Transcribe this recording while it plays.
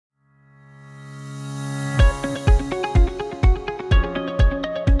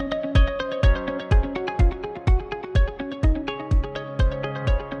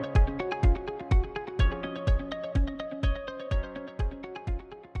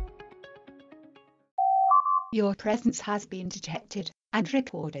Your presence has been detected and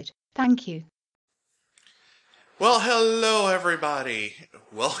recorded. Thank you. Well, hello everybody.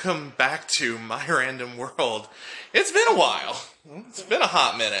 Welcome back to My Random World. It's been a while. It's been a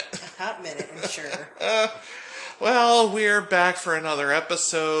hot minute. A hot minute, I'm sure. Well, we're back for another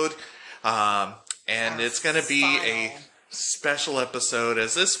episode. And it's going to be a special episode,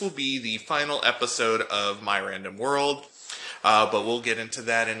 as this will be the final episode of My Random World. But we'll get into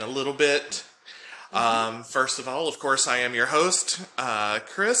that in a little bit. First of all, of course, I am your host,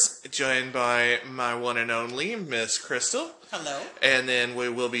 Chris, joined by my one and only Miss Crystal. Hello. And then we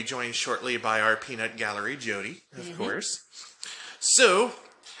will be joined shortly by our peanut gallery, Jody, of course. So,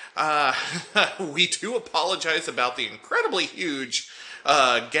 we do apologize about the incredibly huge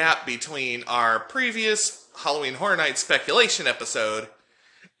gap between our previous Halloween Horror Nights speculation episode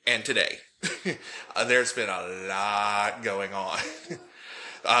and today. There's been a lot going on.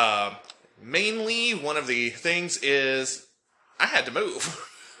 Mainly, one of the things is I had to move.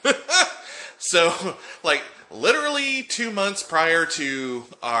 So, literally 2 months prior to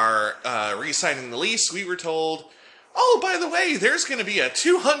our re-signing the lease, we were told, oh, by the way, there's going to be a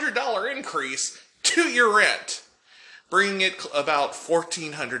 $200 increase to your rent, bringing it about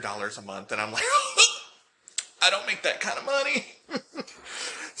 $1,400 a month. And I'm like, I don't make that kind of money.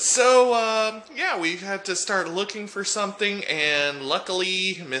 So, we had to start looking for something, and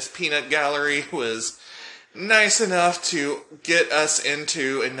luckily, Miss Peanut Gallery was nice enough to get us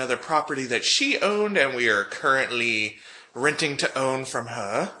into another property that she owned, and we are currently renting to own from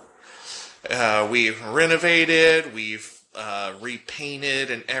her. We've renovated, we've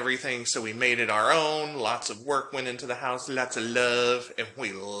repainted and everything, so we made it our own. Lots of work went into the house, lots of love, and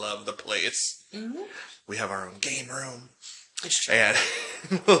we love the place. Mm-hmm. We have our own game room. And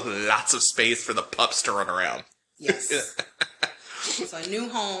lots of space for the pups to run around. Yes. So a new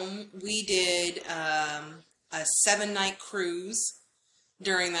home. We did a 7-night cruise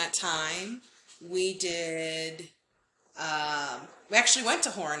during that time. We did... we actually went to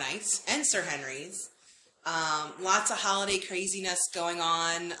Horror Nights and Sir Henry's. Lots of holiday craziness going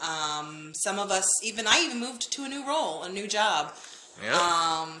on. Some of us, I even moved to a new role, a new job.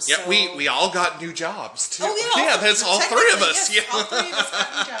 Yeah. We all got new jobs too. Oh yeah, that's all three of us. Yes, all three of us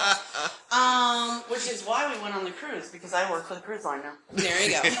got new jobs. Which is why we went on the cruise, because I work for the cruise line now. There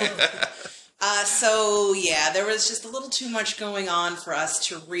you go. There was just a little too much going on for us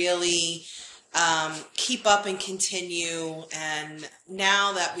to really keep up and continue. And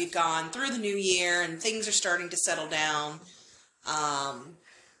now that we've gone through the new year and things are starting to settle down,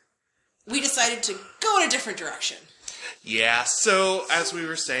 we decided to go in a different direction. Yeah, so as we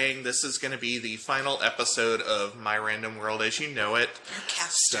were saying, this is going to be the final episode of My Random World as you know it. Our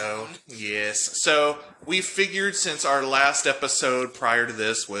capstone. So we figured since our last episode prior to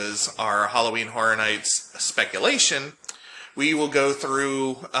this was our Halloween Horror Nights speculation, we will go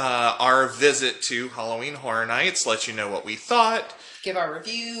through our visit to Halloween Horror Nights, let you know what we thought. Give our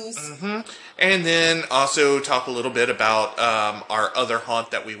reviews. Mm-hmm. And then also talk a little bit about our other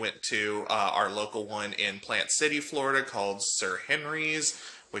haunt that we went to, our local one in Plant City, Florida, called Sir Henry's,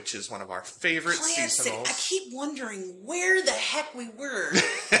 which is one of our favorite seasonals. I keep wondering where the heck we were.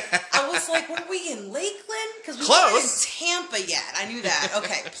 I was like, were we in Lakeland? Because we weren't in Tampa yet. I knew that.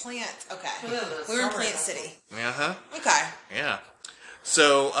 Okay, we were in Plant City. Uh-huh. Okay. Yeah.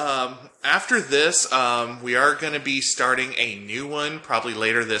 So, after this, we are going to be starting a new one, probably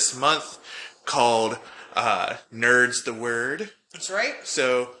later this month, called Nerds the Word. That's right.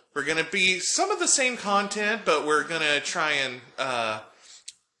 So, we're going to be some of the same content, but we're going to try and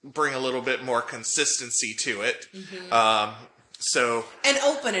bring a little bit more consistency to it. Mm-hmm. And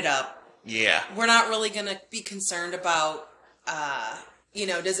open it up. Yeah. We're not really going to be concerned about,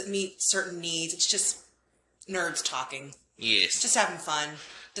 does it meet certain needs? It's just nerds talking. Yes. Just having fun.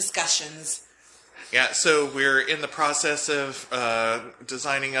 Discussions. Yeah, so we're in the process of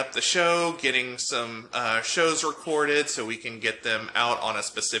designing up the show, getting some shows recorded so we can get them out on a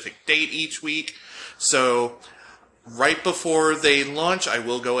specific date each week. So right before they launch, I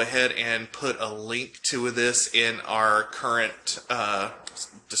will go ahead and put a link to this in our current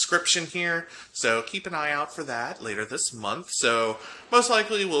description here. So keep an eye out for that later this month. So most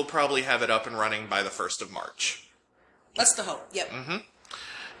likely we'll probably have it up and running by the 1st of March. That's the hope. Yep. Mm-hmm.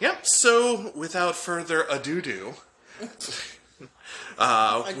 Yep. So, without further ado, the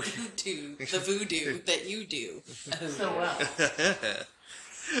voodoo that you do so well.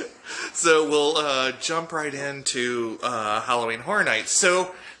 So we'll jump right into Halloween Horror Nights.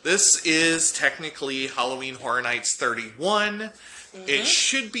 So this is technically Halloween Horror Nights 31. Mm-hmm. It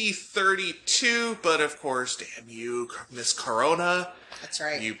should be 32, but of course, damn you, Miss Corona. That's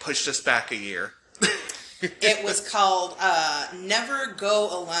right. You pushed us back a year. It was called Never Go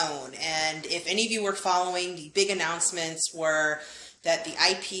Alone. And if any of you were following, the big announcements were that the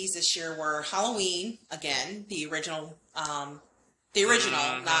IPs this year were Halloween, again, the original,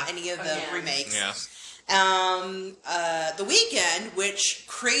 not any of the remakes. Yes. The Weeknd, which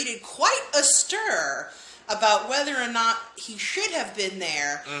created quite a stir about whether or not he should have been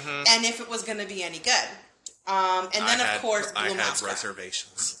there and if it was going to be any good. And then, of course, I Blumhouse had got it.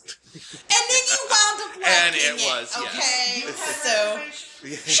 reservations. And then you wound up liking And it was, okay? yes. So she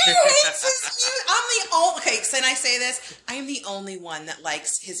hates his music. I'm the only. Okay, so then I say this. I'm the only one that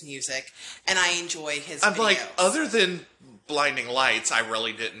likes his music, and I enjoy his. I'm videos. like, other than Blinding Lights, I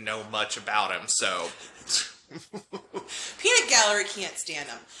really didn't know much about him, so. Peanut Gallery can't stand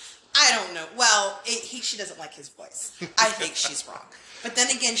him. I don't know. Well, she doesn't like his voice. I think she's wrong. But then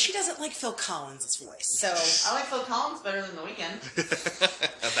again, she doesn't like Phil Collins' voice. So I like Phil Collins better than The Weeknd.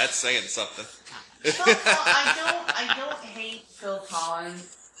 That's saying something. I don't hate Phil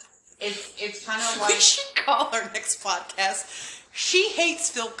Collins. It's kind of like we should call our next podcast. She hates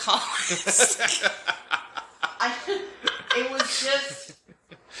Phil Collins. it was just.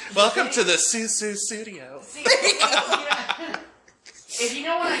 Welcome to the Susu Studio. See, if you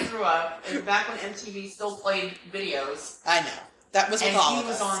know when I grew up, and back when MTV still played videos, I know. That was with and all he of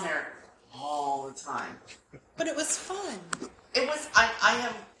was us. on there all the time. But it was fun. It was. I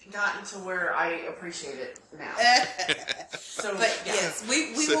have gotten to where I appreciate it now. So, But yeah. yes,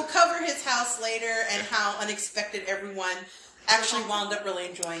 we will cover his house later and how unexpected everyone actually wound up really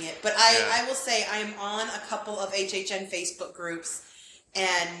enjoying it. But I will say I am on a couple of HHN Facebook groups,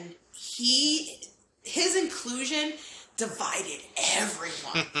 and his inclusion divided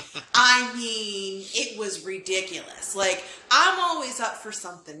everyone. I mean, it was ridiculous. Like, I'm always up for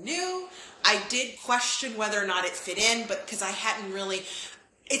something new. I did question whether or not it fit in, but because I hadn't really...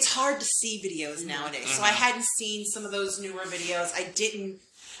 It's hard to see videos nowadays, so I hadn't seen some of those newer videos.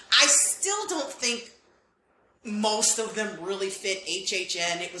 I still don't think most of them really fit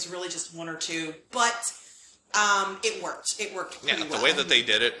HHN. It was really just one or two, but it worked. It worked pretty Yeah, well. the way that they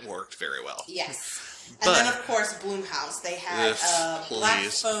did it worked very well. Yes. But- And then, of course, Blumhouse. They had Yes, Black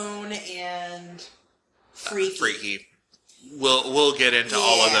please. Phone and Freaky. Freaky. We'll get into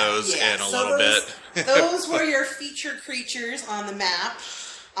all of those in a little bit. Those were your featured creatures on the map,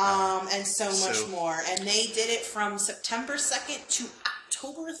 and so much So- more. And they did it from September 2nd to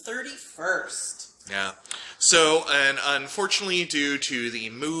October 31st. Yeah. So, and unfortunately, due to the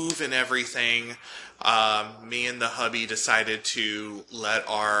move and everything, me and the hubby decided to let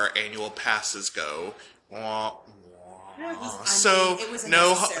our annual passes go. So, It was a no,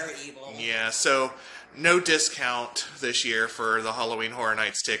 necessary evil. yeah, so no discount this year for the Halloween Horror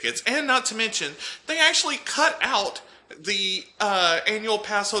Nights tickets. And not to mention, they actually cut out the annual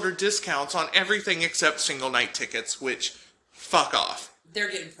pass holder discounts on everything except single night tickets, which, fuck off. They're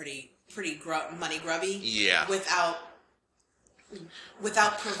getting pretty money grubby. Yeah.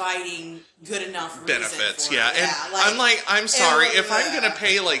 Without providing good enough reason Benefits, for yeah. it. And I'm sorry, if I'm yeah. going to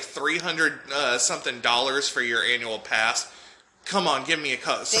pay like $300 something for your annual pass, come on, give me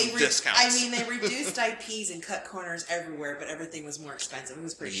some discounts. I mean, they reduced IPs and cut corners everywhere, but everything was more expensive. It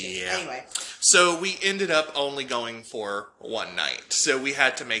was pretty shitty. Yeah. Anyway, So we ended up only going for one night, so we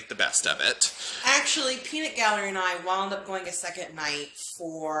had to make the best of it. actually, Peanut Gallery and I wound up going a second night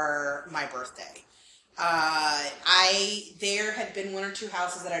for my birthday. There had been one or two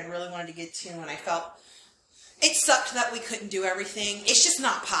houses that I'd really wanted to get to, and I felt it sucked that we couldn't do everything. It's just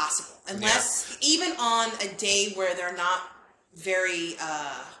not possible. Unless, even on a day where they're not very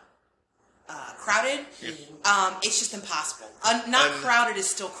crowded, it's just impossible. Crowded is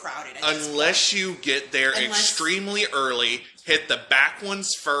still crowded. at this Unless you get there extremely early, hit the back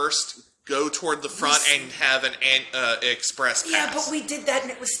ones first, go toward the front, and have an express pass. Yeah, but we did that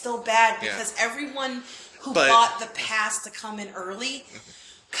and it was still bad because everyone who bought the pass to come in early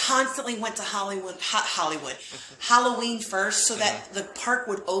constantly went to Halloween first so that the park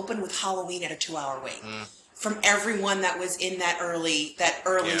would open with Halloween at a 2-hour wait from everyone that was in that early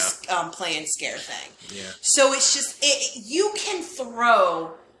play and scare thing. Yeah. So it's just, you can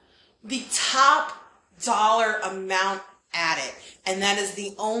throw the top dollar amount at it, and that is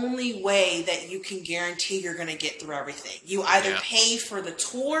the only way that you can guarantee you're going to get through everything. You either pay for the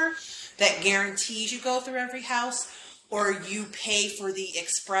tour that guarantees you go through every house, or you pay for the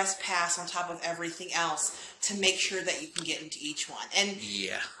express pass on top of everything else to make sure that you can get into each one. And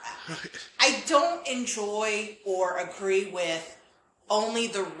I don't enjoy or agree with only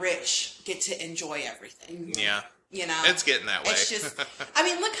the rich get to enjoy everything. Yeah. You know, it's getting that way. It's just, I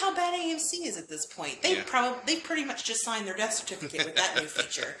mean, look how bad AMC is at this point. They've pretty much just signed their death certificate with that new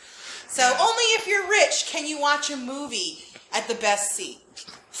feature. So only if you're rich can you watch a movie at the best seat.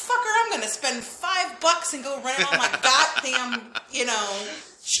 Fucker, I'm going to spend $5 and go rent it on my goddamn,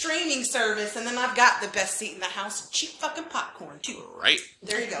 streaming service, and then I've got the best seat in the house, cheap fucking popcorn too. Right.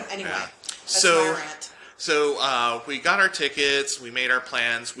 There you go. Anyway, that's my rant. So we got our tickets, we made our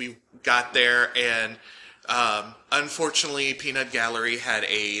plans, we got there, and unfortunately, Peanut Gallery had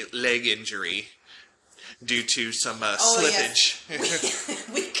a leg injury due to some slippage. Yes.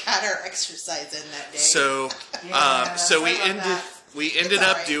 We got our exercise in that day. So we ended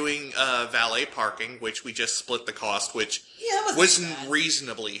up doing valet parking, which we just split the cost, which was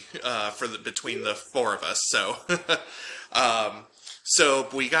reasonably between the four of us. So so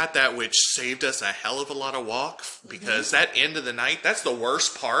we got that, which saved us a hell of a lot of walk, because that end of the night, that's the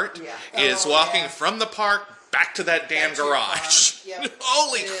worst part, is walking from the park back to that damn garage. Yep.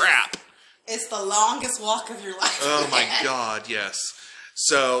 Holy crap. It's the longest walk of your life. Oh my God, yes.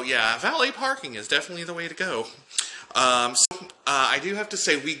 So yeah, valet parking is definitely the way to go. I do have to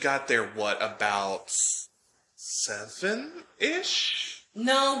say, we got there, about 7-ish?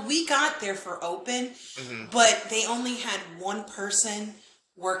 No, we got there for open, but they only had one person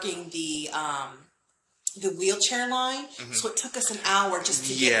working the wheelchair line, so it took us an hour just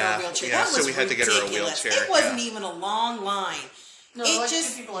to get her a wheelchair. Yeah, That was so we had to get her a wheelchair. It wasn't even a long line. No, it like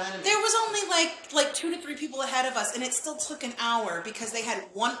just 2 people ahead of me. there was only like 2 to 3 people ahead of us, and it still took an hour because they had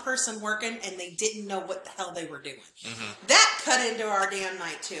one person working and they didn't know what the hell they were doing. That cut into our damn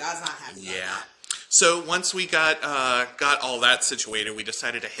night too. I was not happy about that. So once we got all that situated, we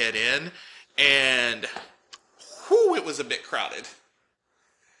decided to head in, and it was a bit crowded.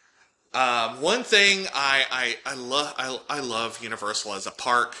 One thing I love Universal as a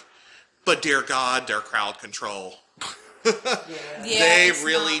park, but dear God, their crowd control. They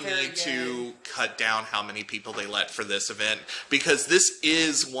really need to cut down how many people they let for this event, because this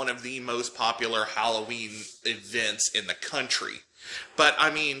is one of the most popular Halloween events in the country. But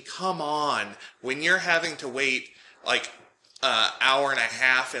I mean, come on, when you're having to wait like an hour and a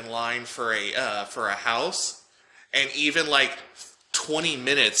half in line for a house, and even like 20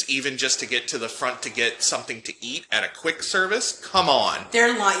 minutes even just to get to the front to get something to eat at a quick service, come on.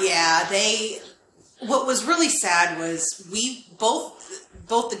 They're like, what was really sad was we both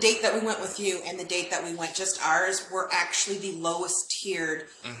the date that we went with you and the date that we went just ours were actually the lowest tiered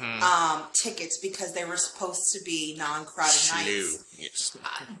tickets, because they were supposed to be non-crowded nights. Yes.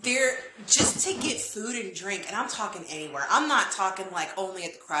 They're just to get food and drink, and I'm talking anywhere. I'm not talking like only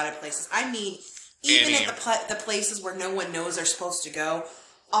at the crowded places. I mean, even at the places where no one knows they're supposed to go,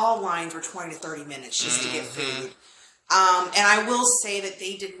 all lines were 20 to 30 minutes just to get food. And I will say that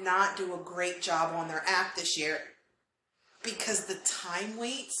they did not do a great job on their act this year, because the time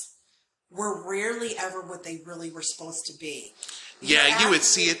waits were rarely ever what they really were supposed to be. Yeah, you would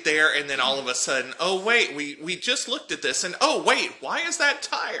see it there, and then all of a sudden, oh wait, we just looked at this, and oh wait, why is that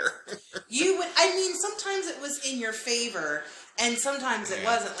tire? Sometimes it was in your favor, and sometimes it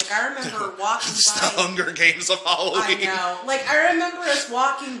wasn't. Like, I remember walking It's by. the Hunger Games of Halloween. I know. Like, I remember us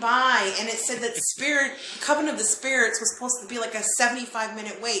walking by, and it said that Coven of the Spirits was supposed to be like a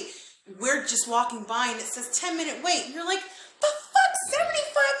 75-minute wait. We're just walking by, and it says 10-minute wait. And you're like, the fuck,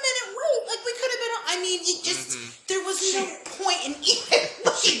 75-minute wait? Like, we could have been on. I mean, it just, there was no point in even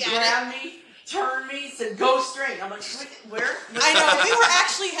looking She at grabbed me, turned me, said, go straight. I'm like, where? I know. We were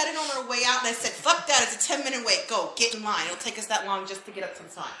actually headed on our way out, and I said, fuck that, it's a 10-minute wait. Go, get in line. It'll take us that long just to get up to the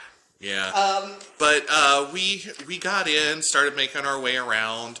front. Yeah. But we got in, started making our way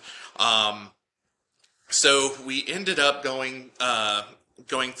around. So we ended up going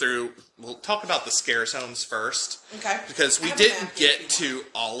through. We'll talk about the scare zones first. Okay. Because we didn't get to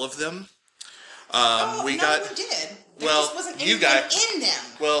all of them. We did. There just wasn't anything in them.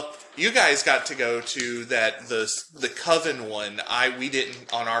 Well, you guys got to go to the Coven one. We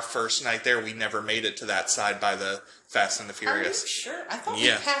didn't, on our first night there. We never made it to that side by the Fast and the Furious. Are you sure? I thought we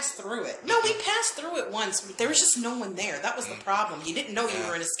passed through it. No, we passed through it once. But there was just no one there. That was the problem. You didn't know you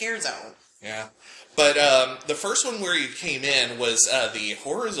were in a scare zone. Yeah. But the first one where you came in was the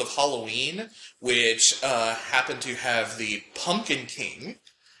Horrors of Halloween, which happened to have the Pumpkin King,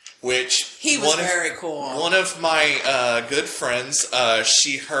 which he was very cool. One of my good friends,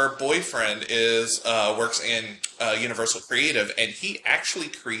 her boyfriend works in Universal Creative, and he actually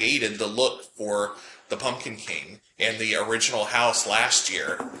created the look for the Pumpkin King in the original house last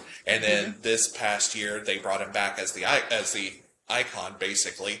year, and then this past year they brought him back as the icon,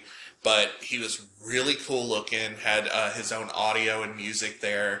 basically. But he was really cool looking, had his own audio and music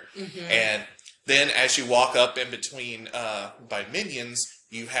there, and Then as you walk up in between by Minions,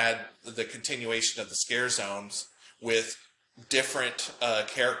 you had the continuation of the scare zones with different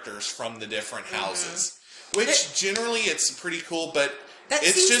characters from the different houses. Which generally it's pretty cool, but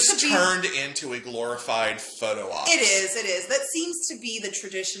it's just turned into a glorified photo op. It is. That seems to be the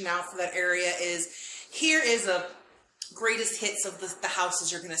tradition now for that area is here is a greatest hits of the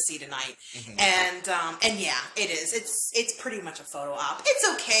houses you're going to see tonight. And yeah, it is. It's pretty much a photo op. It's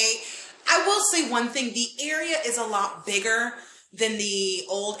okay. I will say one thing. The area is a lot bigger than the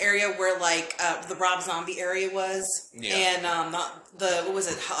old area where like the Rob Zombie area was. Yeah. And what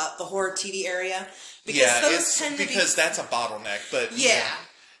was it? The horror TV area. Because those tend to because that's a bottleneck, but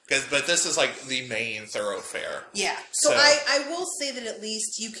but this is like the main thoroughfare. Yeah. So I will say that at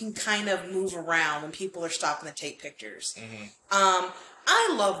least you can kind of move around when people are stopping to take pictures.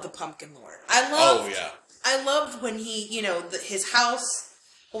 I love the Pumpkin Lord. I loved when he, his house.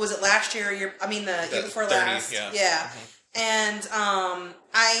 What was it last year? The year before 30, last. Yeah. And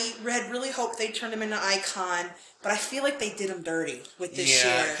I had really hoped they turned him into icon, but I feel like they did him dirty with this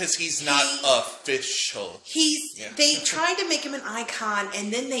year. Yeah, because he's not official. They tried to make him an icon,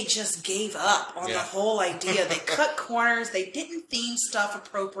 and then they just gave up on the whole idea. They cut corners. They didn't theme stuff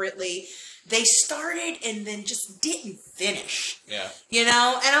appropriately. They started and then just didn't finish. Yeah. And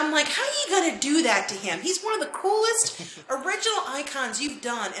I'm like, how are you going to do that to him? He's one of the coolest original icons you've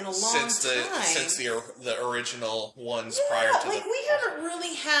done in a long time. Since the original ones prior to we haven't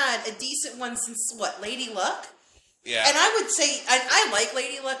really had a decent one since, Lady Luck? Yeah. And I would say, I like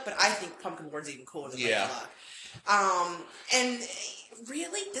Lady Luck, but I think Pumpkin Lord's even cooler than Lady Luck. And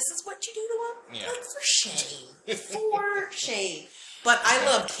really, this is what you do to him? Yeah. Like, for shame. For shame. But I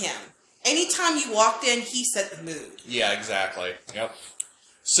loved him. Anytime you walked in, he set the mood. Yeah, exactly. Yep.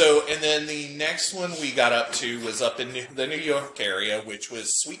 So, and then the next one we got up to was up in the New York area, which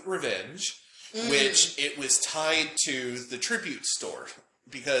was Sweet Revenge, which it was tied to the Tribute Store.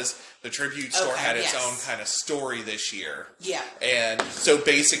 Because the Tribute Store had its own kind of story this year. Yeah. And so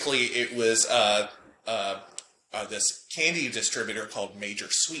basically it was this candy distributor called Major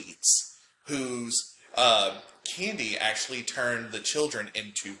Sweets, whose candy actually turned the children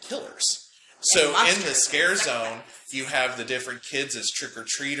into killers. So in the scare zone, you have the different kids as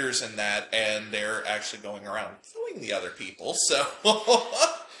trick-or-treaters and they're actually going around killing the other people. So,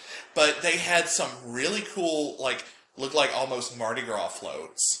 but they had some really cool, looked like almost Mardi Gras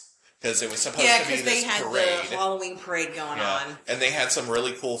floats. Because it was supposed to be this parade. Yeah, because they had the Halloween parade going on. And they had some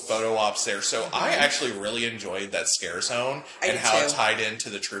really cool photo ops there. So I actually really enjoyed that scare zone and how it tied into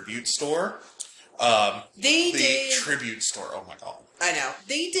the Tribute Store. The Tribute Store, oh my god. I know.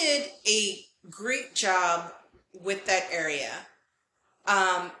 They did a great job with that area.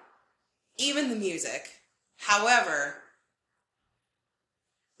 Even the music. However,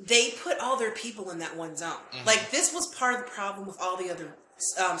 they put all their people in that one zone. This was part of the problem with all the other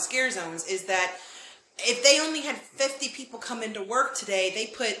scare zones, is that if they only had 50 people come into work today, they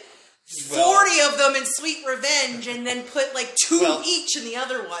put 40 of them in Sweet Revenge and then put 2 each in the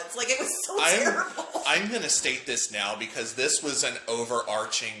other ones. It was so terrible. I'm going to state this now because this was an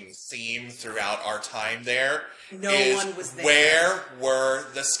overarching theme throughout our time there. No one was there. Where were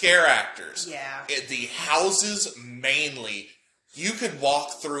the scare actors? Yeah. The houses mainly. You could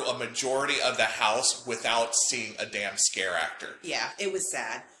walk through a majority of the house without seeing a damn scare actor. Yeah, it was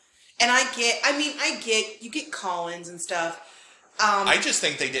sad. And I get, you get call-ins and stuff. I just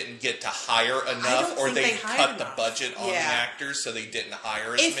think they didn't get to hire enough, or they cut the budget on the actors, so they didn't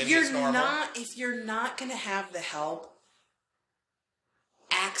hire as many as normal. If you're not going to have the help,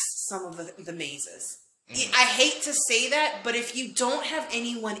 axe some of the mazes. I hate to say that, but if you don't have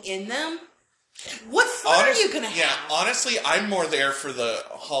anyone in them, what fun are you going to have? Yeah, honestly, I'm more there for the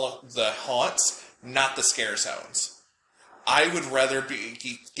haunts, not the scare zones. I would rather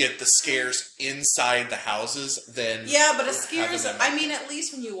get the scares inside the houses than... Yeah, but a scare zone... at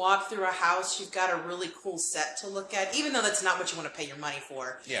least when you walk through a house, you've got a really cool set to look at, even though that's not what you want to pay your money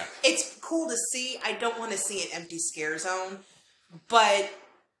for. Yeah. It's cool to see. I don't want to see an empty scare zone, but...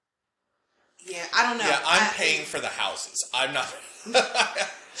 Yeah, I don't know. Yeah, I'm paying for the houses. I'm not...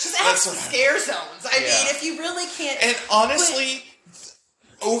 Just ask the scare zones. I mean, if you really can't... And honestly...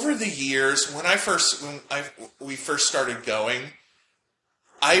 Over the years, when we first started going,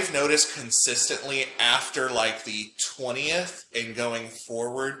 I've noticed consistently after the 20th and going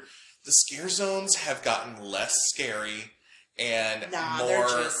forward, the scare zones have gotten less scary and more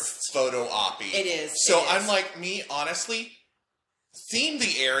photo op-y. It is. So I'm honestly, theme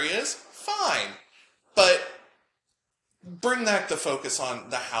the areas, fine. But bring back the focus on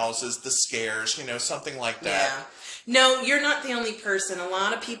the houses, the scares, something like that. Yeah. No, you're not the only person. A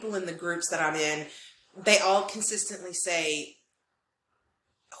lot of people in the groups that I'm in, they all consistently say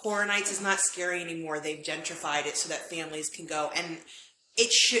Horror Nights is not scary anymore. They've gentrified it so that families can go. And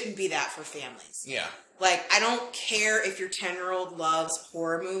it shouldn't be that for families. Yeah. Like, I don't care if your 10-year-old loves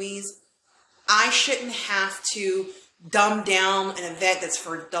horror movies. I shouldn't have to dumb down an event that's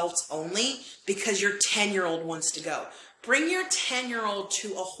for adults only because your 10-year-old wants to go. Bring your 10-year-old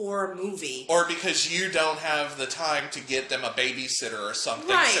to a horror movie. Or because you don't have the time to get them a babysitter or something,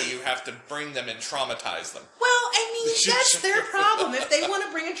 right. So you have to bring them and traumatize them. Well, I mean, that's their problem. If they want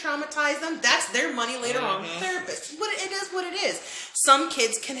to bring and traumatize them, that's their money later on with therapists. But it is what it is. Some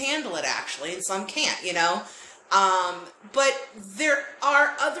kids can handle it, actually, and some can't, But there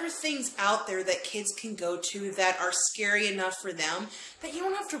are other things out there that kids can go to that are scary enough for them that you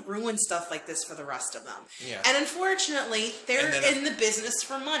don't have to ruin stuff like this for the rest of them. Yeah. And unfortunately, they're in the business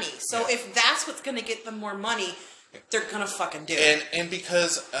for money. So if that's what's going to get them more money, they're going to fucking do it. And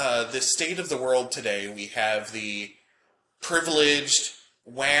because the state of the world today, we have the privileged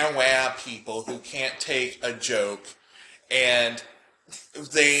wah people who can't take a joke, and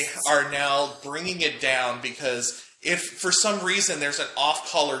they are now bringing it down because if for some reason there's an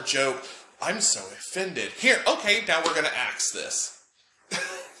off-color joke, I'm so offended. Here, okay, now we're going to axe this.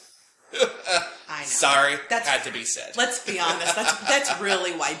 I know. Sorry, had to be said. Let's be honest. That's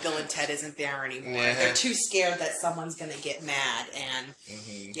really why Bill and Ted isn't there anymore. Yeah. They're too scared that someone's going to get mad and,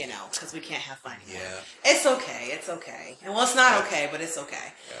 because we can't have fun anymore. Yeah. It's okay. It's okay. And well, it's not okay, but it's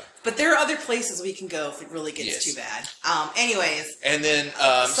okay. Yeah. But there are other places we can go if it really gets too bad. Anyways. And then,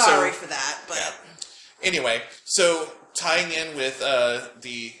 sorry for that, but. Yeah. Anyway, so tying in with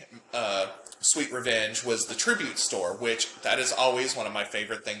the Sweet Revenge was the tribute store, which that is always one of my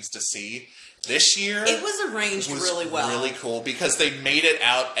favorite things to see. This year, it was arranged really well. Really cool because they made it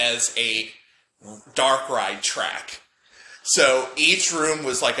out as a dark ride track. So each room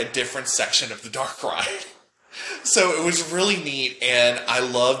was like a different section of the dark ride. So it was really neat, and I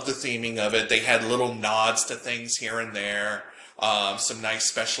loved the theming of it. They had little nods to things here and there, some nice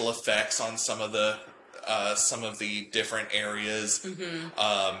special effects on some of the different areas.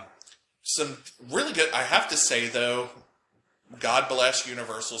 Some really good. I have to say though, God bless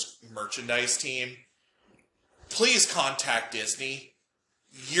Universal's merchandise team. Please contact Disney.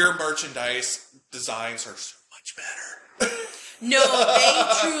 Your merchandise designs are so much better. No,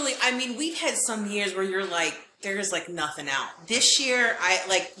 they truly, I mean, we've had some years where you're like, there's like nothing out. This year,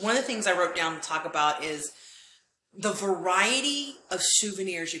 one of the things I wrote down to talk about is the variety of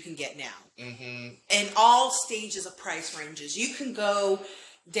souvenirs you can get now. In all stages of price ranges. You can go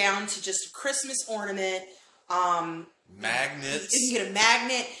down to just a Christmas ornament, magnets. You can get a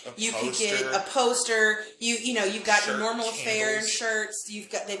magnet. You can get a poster. You've got your normal affair and shirts.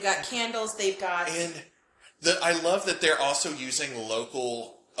 They've got candles. They've got. And I love that they're also using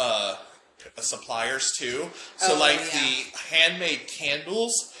local suppliers too. So the handmade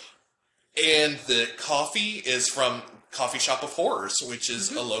candles and the coffee is from Coffee Shop of Horrors, which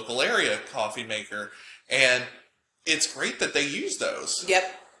is a local area coffee maker, and it's great that they use those. Yep.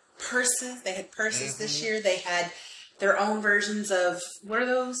 Purses. They had purses this year. They had their own versions of, what are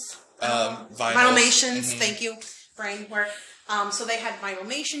those? Vinyl-mations. Thank you. Brain work. So they had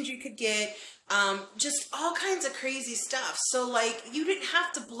vinyl-mations you could get. Just all kinds of crazy stuff. So, you didn't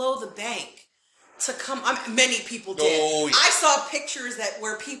have to blow the bank to come. Many people did. Oh, yeah. I saw pictures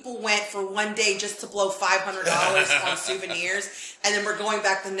where people went for one day just to blow $500 on souvenirs, and then we're going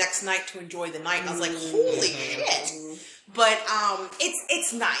back the next night to enjoy the night. And I was like, holy shit. But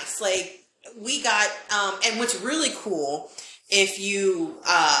it's nice. We got, and what's really cool, if you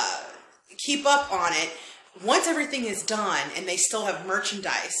keep up on it, once everything is done and they still have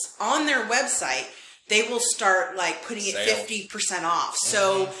merchandise on their website, they will start putting it 50% off.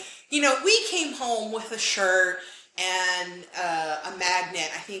 So, we came home with a shirt and a magnet.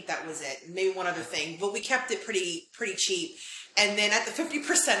 I think that was it. Maybe one other thing, but we kept it pretty cheap. And then at the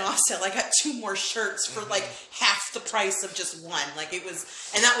 50% off sale, I got 2 more shirts for half the price of just one.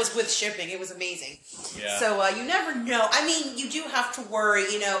 And that was with shipping. It was amazing. Yeah. So you never know. I mean, you do have to worry,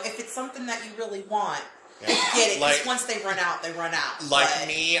 if it's something that you really want. Yeah. Get it, because once they run out, they run out.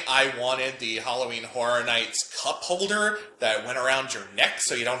 Me, I wanted the Halloween Horror Nights cup holder that went around your neck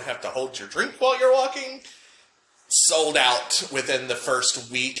so you don't have to hold your drink while you're walking. Sold out within the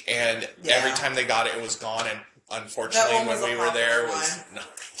first week, and every time they got it, it was gone, and unfortunately, when we were there, it was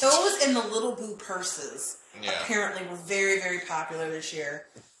Those and the Little Boo purses apparently were very, very popular this year.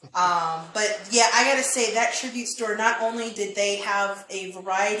 But yeah, I gotta say that tribute store, not only did they have a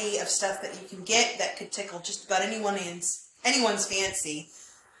variety of stuff that you can get that could tickle just about anyone's fancy.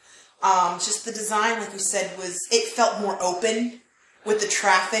 Just the design, like you said, it felt more open with the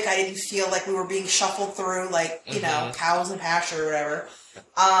traffic. I didn't feel like we were being shuffled through like, you know, cows in pasture or whatever.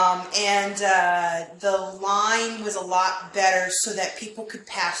 And the line was a lot better so that people could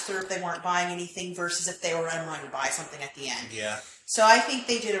pass through if they weren't buying anything versus if they were in line to buy something at the end. Yeah. So I think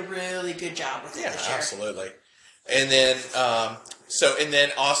they did a really good job with it this year. Absolutely. And then, and then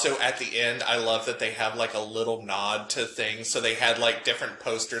also at the end, I love that they have like a little nod to things. So they had like different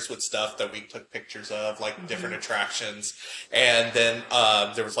posters with stuff that we took pictures of, like different attractions. And then,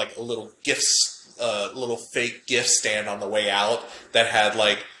 there was like a little little fake gift stand on the way out that had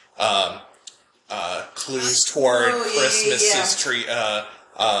like, clues toward Christmas's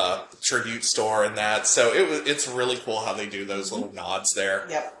tribute store and that. So it's really cool how they do those little nods there.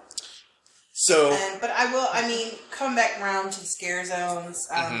 Yep. So, but coming back around to the scare zones,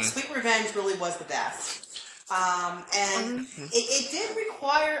 Sweet Revenge really was the best. It did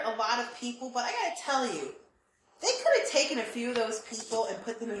require a lot of people, but I gotta tell you, they could have taken a few of those people and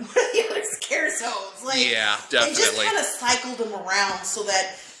put them in one of the other scare zones. Like, yeah, definitely. They just kind of cycled them around so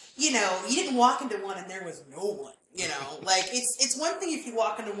that, you know, you didn't walk into one and there was no one. You know, like, it's one thing if you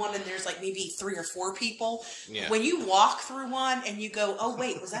walk into one and there's, like, maybe 3 or 4 people. Yeah. When you walk through one and you go, oh,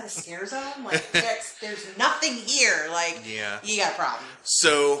 wait, was that a scare zone? Like, there's nothing here. Like, you got a problem.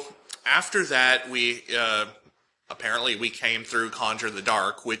 So, after that, apparently we came through Conjure the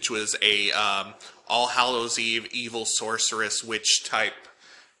Dark, which was a All Hallows Eve evil sorceress witch type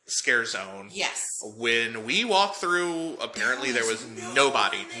scare zone. Yes. When we walked through, apparently there was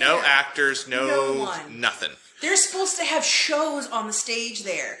nobody. No actors, no one. Nothing. They're supposed to have shows on the stage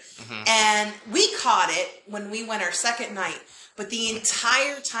there. And we caught it when we went our second night. But the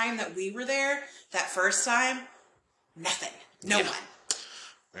entire time that we were there, that first time, nothing. No one.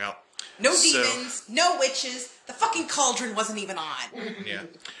 Yeah. No demons, no witches. The fucking cauldron wasn't even on. Yeah.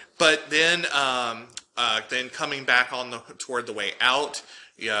 But then coming back toward the way out,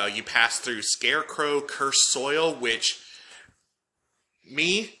 you pass through Scarecrow, Cursed Soil, which...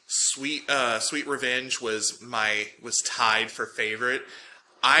 Sweet Revenge was tied for favorite.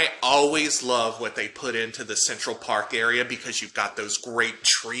 I always love what they put into the Central Park area because you've got those great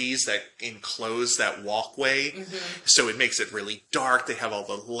trees that enclose that walkway. So it makes it really dark. They have all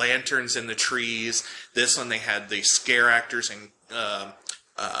the lanterns in the trees. This one they had the scare actors and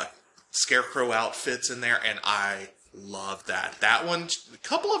Scarecrow outfits in there, and I love that. That one, a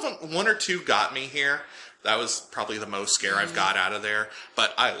couple of them, 1 or 2 got me here. That was probably the most scare I've got out of there.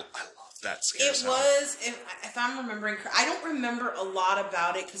 But I love that scare zone. Was, if I'm remembering, I don't remember a lot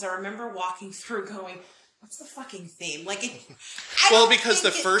about it because I remember walking through going, what's the fucking theme? Like it. Because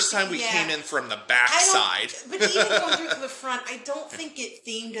the first time we came in from the back side. But even going through to the front, I don't think it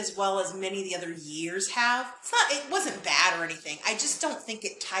themed as well as many of the other years have. It wasn't bad or anything. I just don't think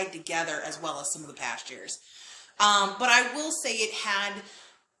it tied together as well as some of the past years. But I will say it had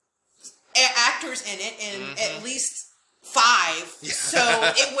actors in it, and at least 5. Yeah. So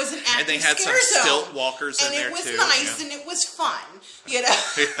it was an active and they had some stilt walkers in there too. And it was nice, and it was fun. You know?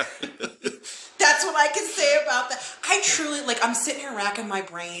 That's what I can say about that. I truly, I'm sitting here racking my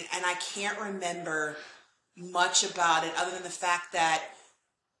brain, and I can't remember much about it other than the fact that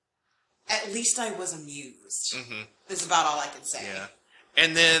at least I was amused. Is about all I can say. Yeah.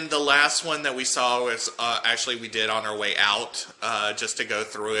 And then the last one that we saw was, actually we did on our way out, just to go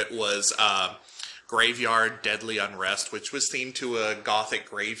through it, was Graveyard Deadly Unrest, which was themed to a gothic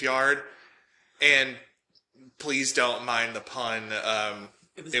graveyard. And please don't mind the pun,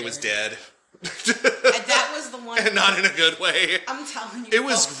 it was dead. And that was the one. And not in a good way. I'm telling you. It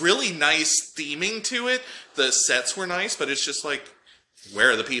was really nice theming to it. The sets were nice, but it's just like,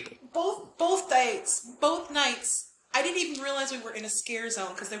 where are the people? Both nights. I didn't even realize we were in a scare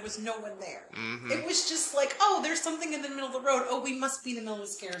zone because there was no one there. It was just like, oh, there's something in the middle of the road. Oh, we must be in the middle of a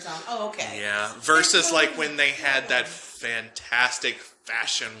scare zone. Oh, okay. Yeah. Versus when they had that fantastic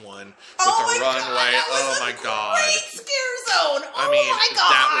fashion one with the runway. Oh my god. Great scare zone. Oh my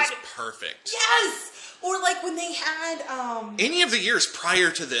god. That was perfect. Yes. Or when they had any of the years prior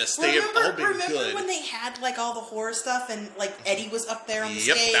to this, they have all been good. Remember when they had all the horror stuff and Eddie was up there on the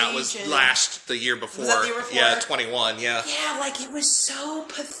stage? Yep, that was the year before. Was that the year before? Yeah, 21, yeah. Yeah, it was so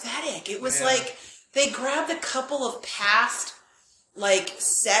pathetic. It was they grabbed a couple of past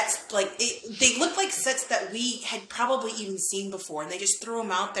sets, they looked like sets that we had probably even seen before, and they just threw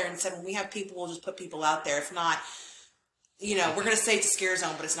them out there and said, when we have people, we'll just put people out there. If not, you know, we're going to say it's a scare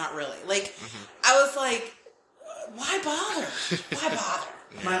zone, but it's not really. Like, I was like, why bother? Why bother?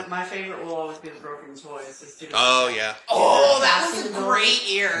 My favorite will always be the Broken Toys. Oh, yeah. Oh, that was a great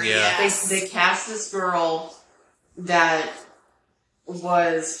year. Yeah. Yes. They cast this girl that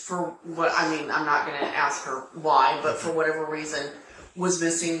was, for what, I mean, I'm not going to ask her why, but for whatever reason, was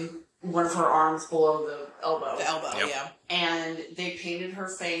missing one of her arms below the elbow. The elbow, Yep. yeah. And they painted her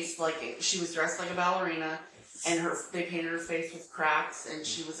face like, she was dressed like a ballerina, and they painted her face with cracks, and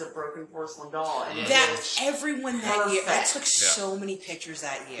she was a broken porcelain doll. And Everyone that year, I perfect. took so many pictures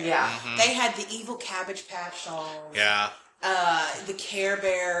that year. Yeah. They had the evil Cabbage Patch dolls. Yeah. The Care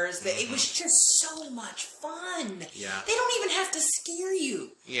Bears. It was just so much fun. Yeah. They don't even have to scare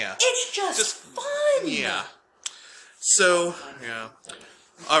you. Yeah. It's just fun. Yeah. So, yeah.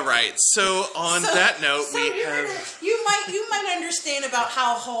 All right. So, on that note, we have... You might understand about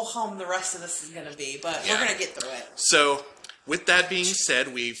how ho-hum the rest of this is going to be, but we're going to get through it. So, with that being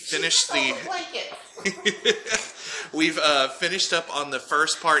said, we've finished We've finished up on the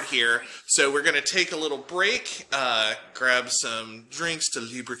first part here, so we're going to take a little break, grab some drinks to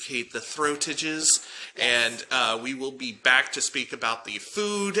lubricate the throatages, and we will be back to speak about the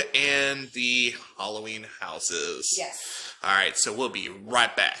food and the Halloween houses. Yes. All right, so we'll be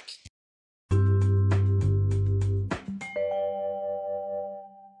right back.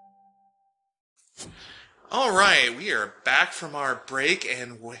 All right, we are back from our break,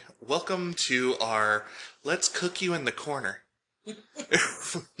 and welcome to our Let's Cook You in the Corner.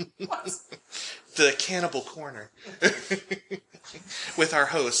 The Cannibal Corner. With our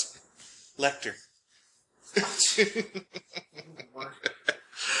host, Lecter.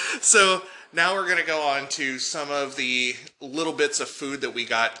 So, now we're going to go on to some of the little bits of food that we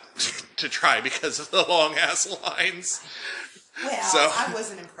got to try because of the long-ass lines. Well, So- I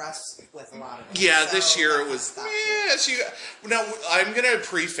wasn't impressed with a lot of it. Yeah, so this year I it was. stopped here. Now, I'm going to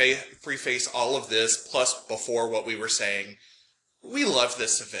preface all of this, plus before what we were saying. We love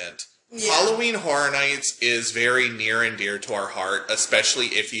this event. Yeah. Halloween Horror Nights is very near and dear to our heart, especially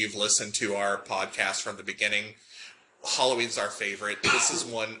if you've listened to our podcast from the beginning. Halloween's our favorite. This is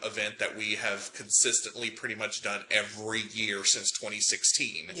one event that we have consistently pretty much done every year since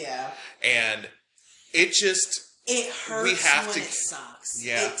 2016. Yeah. And it just... It hurts We have when to- it sucks.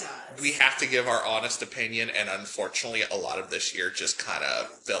 Yeah, It does. we have to give our honest opinion, and unfortunately, a lot of this year just kind of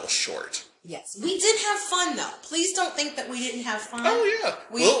fell short. Yes. We did have fun, though. Please don't think that we didn't have fun. Oh yeah,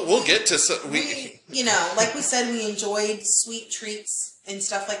 we'll get to We, you know, like we said, we enjoyed sweet treats and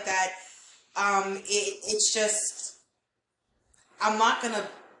stuff like that. It's just, I'm not going to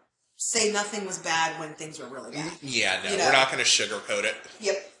say nothing was bad when things were really bad. Yeah, no, You know. we're not going to sugarcoat it.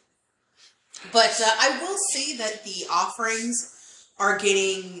 Yep. But I will say that the offerings are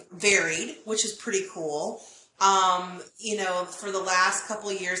getting varied, which is pretty cool. You know, for the last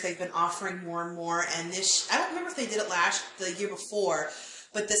couple of years, they've been offering more and more. And I don't remember if they did it the year before,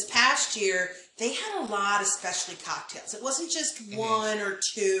 but this past year, they had a lot of specialty cocktails. It wasn't just one or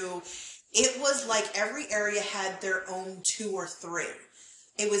two. It was like every area had their own 2 or 3.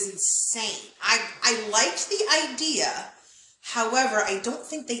 It was insane. I liked the idea. However, I don't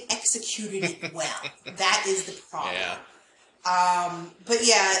think they executed it well. That is the problem. Yeah. But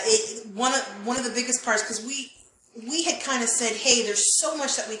yeah, one of the biggest parts, because we had kind of said, hey, there's so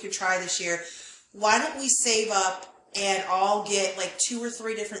much that we could try this year. Why don't we save up and all get like 2 or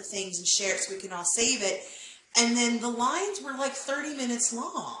 3 different things and share it so we can all save it? And then the lines were like 30 minutes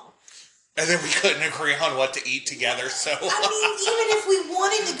long. And then we couldn't agree on what to eat together, so... I mean, even if we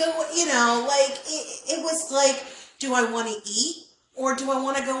wanted to go, you know, like, it was like, do I want to eat or do I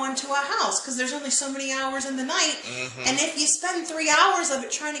want to go into a house? Because there's only so many hours in the night. Mm-hmm. And if you spend 3 hours of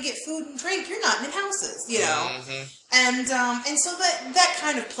it trying to get food and drink, you're not in houses, you know? Mm-hmm. And so that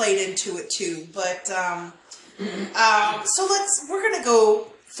kind of played into it too. But, so we're going to go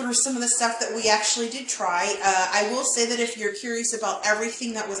through some of the stuff that we actually did try. I will say that if you're curious about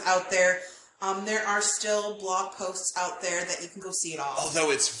everything that was out there are still blog posts out there that you can go see it all. Although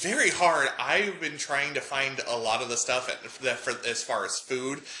it's very hard. I've been trying to find a lot of the stuff as far as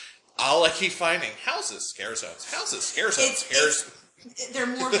food. All I keep finding, houses, scare zones, They're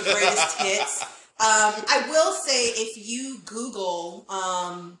more of the greatest hits. I will say if you Google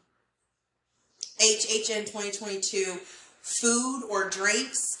HHN 2022 food or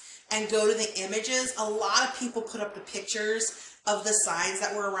drinks and go to the images, a lot of people put up the pictures of the signs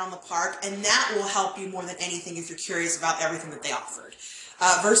that were around the park, and that will help you more than anything if you're curious about everything that they offered,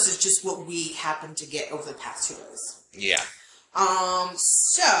 versus just what we happened to get over the past 2 days. Yeah.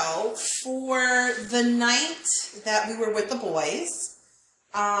 So for the night that we were with the boys,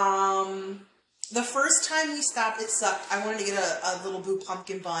 The first time we stopped, it sucked. I wanted to get a Little Boo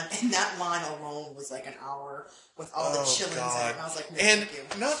pumpkin bun, and that line alone was like an hour with all the chillins in it. I was like, no, and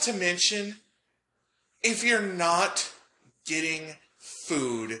thank you. not to mention, if you're not getting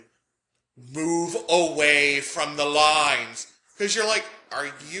food, move away from the lines. Because you're like, are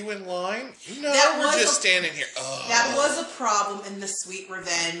you in line? No, we're just standing here. Ugh. That was a problem in the Sweet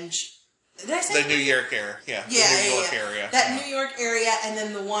Revenge. Did I say the New York area? Yeah, the New York area. That New York area, and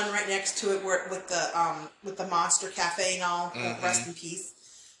then the one right next to it, where with the Monster Cafe and all. Rest in peace.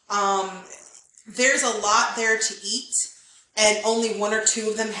 There's a lot there to eat, and only one or two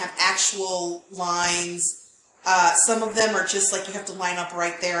of them have actual lines. Some of them are just like you have to line up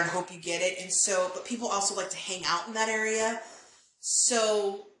right there and hope you get it. And so, but people also like to hang out in that area,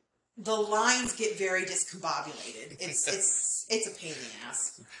 so the lines get very discombobulated. It's a pain in the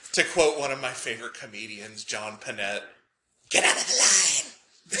ass. To quote one of my favorite comedians, John Panette, "Get out of the line."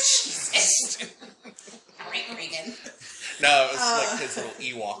 Jesus. Reagan. No, it was like his little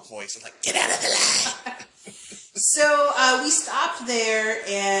Ewok voice. It's like, "Get out of the line." So we stopped there,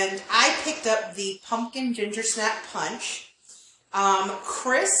 and I picked up the pumpkin ginger snap punch.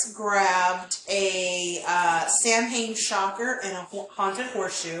 Chris grabbed a Samhain shocker and a haunted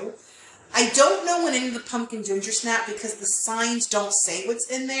horseshoe. I don't know what any of the pumpkin ginger snap because the signs don't say what's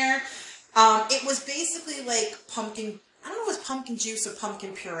in there. It was basically like pumpkin. I don't know if it was pumpkin juice or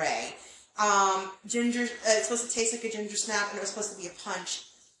pumpkin puree. Ginger. It's supposed to taste like a ginger snap, and it was supposed to be a punch.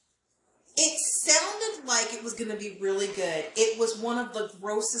 It sounded like it was going to be really good. It was one of the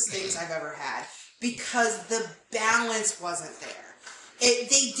grossest things I've ever had because the balance wasn't there.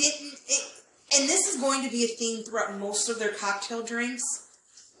 And this is going to be a theme throughout most of their cocktail drinks.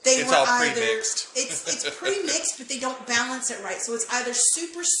 It's all pre-mixed. It's pre-mixed, but they don't balance it right. So it's either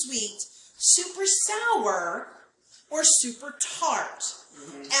super sweet, super sour, or super tart.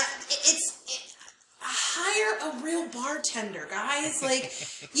 Mm-hmm. And hire a real bartender, guys. Like,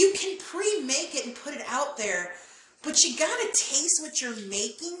 you can pre-make it and put it out there, but you gotta taste what you're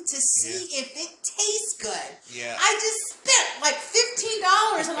making to see if it tastes good. Yeah. I just spent like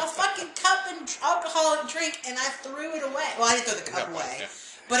 $15 on a fucking cup and alcoholic drink, and I threw it away. Well, I didn't throw the cup away. Yeah.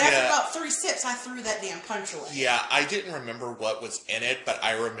 But after about 3 sips, I threw that damn punch away. Yeah, I didn't remember what was in it, but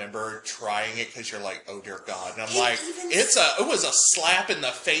I remember trying it because you're like, oh dear God. And I'm like, it was a slap in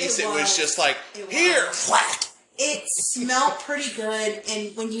the face. It was just like, here, flat. It smelled pretty good,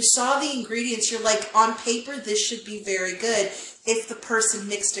 and when you saw the ingredients, you're like, on paper, this should be very good if the person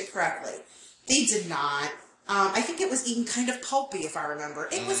mixed it correctly. They did not. I think it was even kind of pulpy, if I remember.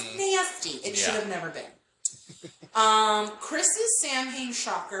 It was nasty. It should have never been. Chris's Samhain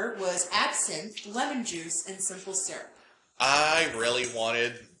shocker was absinthe, lemon juice, and simple syrup. I really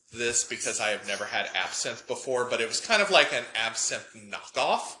wanted this because I have never had absinthe before, but it was kind of like an absinthe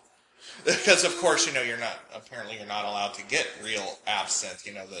knockoff. Because of course, you're not allowed to get real absinthe,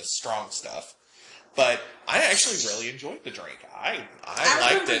 the strong stuff. But I actually really enjoyed the drink. I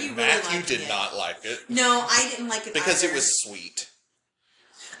liked it. Really Matthew did not like it. No, I didn't like it because either. It was sweet.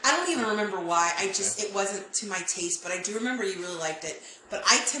 I don't even remember why. It wasn't to my taste, but I do remember you really liked it. But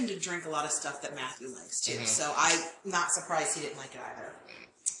I tend to drink a lot of stuff that Matthew likes too, so I'm not surprised he didn't like it either.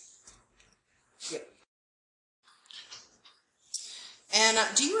 Yep. And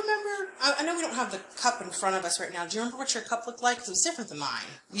do you remember, I know we don't have the cup in front of us right now. Do you remember what your cup looked like? Because it was different than mine.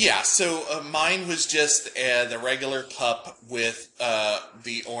 Yeah, so mine was just the regular cup with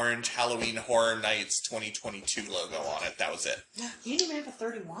the orange Halloween Horror Nights 2022 logo on it. That was it. You didn't even have a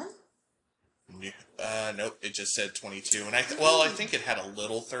 31? Nope, it just said 22. And I think it had a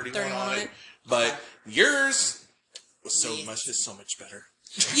little 31 on it. But yours was so much better.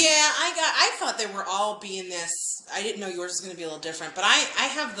 Yeah, I thought they were all being this. I didn't know yours was going to be a little different, but I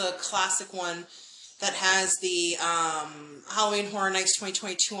have the classic one that has the Halloween Horror Nights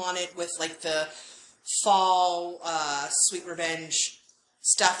 2022 on it with like the fall Sweet Revenge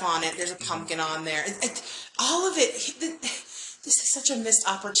stuff on it. There's a pumpkin on there. All of it. This is such a missed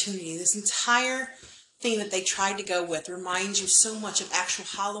opportunity. This entire thing that they tried to go with reminds you so much of actual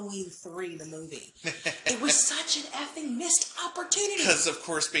Halloween 3, the movie. It was such an effing missed opportunity. Because, of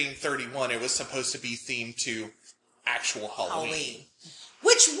course, being 31, it was supposed to be themed to actual Halloween.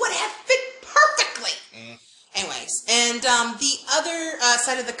 Which would have fit perfectly. Anyways, and the other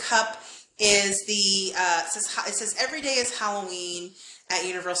side of the cup is it says every day is Halloween at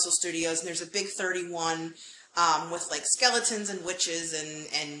Universal Studios, and there's a big 31 with like skeletons and witches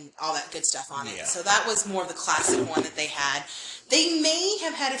and all that good stuff on it. Yeah. So that was more of the classic one that they had. They may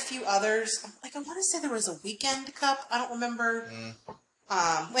have had a few others. Like I want to say there was a weekend cup. I don't remember.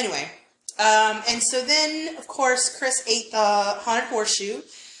 Anyway. And so then, of course, Chris ate the haunted horseshoe,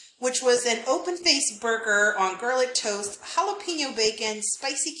 which was an open-faced burger on garlic toast, jalapeno bacon,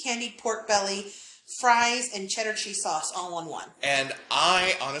 spicy candied pork belly, fries, and cheddar cheese sauce all on one. And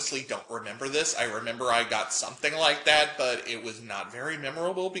I honestly don't remember this. I remember I got something like that, but it was not very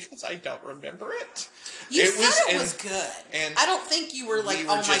memorable because I don't remember it. You said it was good. And I don't think you were like, we oh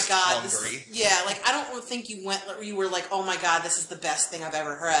were my just God. hungry. I don't think you were like, oh my God, this is the best thing I've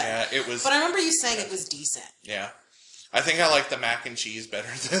ever heard. Yeah, it was. But I remember you saying it was decent. Yeah. I think I like the mac and cheese better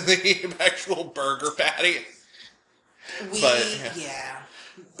than the actual burger patty.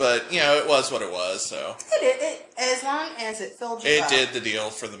 But, you know, it was what it was, so. It as long as it filled you up. It did the deal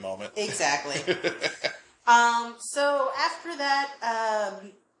for the moment. Exactly. So after that,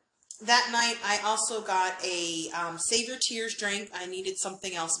 that night I also got a Save Your Tears drink. I needed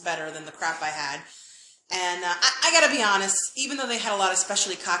something else better than the crap I had. And I gotta be honest, even though they had a lot of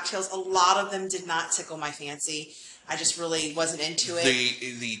specialty cocktails, a lot of them did not tickle my fancy. I just really wasn't into it.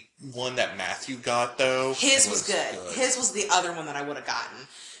 The one that Matthew got, though, his was good. His was the other one that I would have gotten.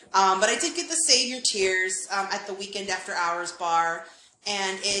 But I did get the Save Your Tears at the Weekend After Hours bar.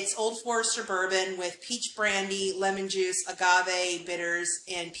 And it's Old Forester bourbon with peach brandy, lemon juice, agave bitters,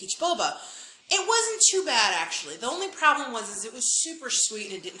 and peach boba. It wasn't too bad, actually. The only problem was it was super sweet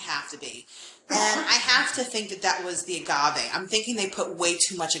and it didn't have to be. And I have to think that was the agave. I'm thinking they put way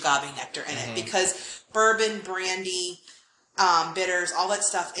too much agave nectar in it because bourbon, brandy, bitters, all that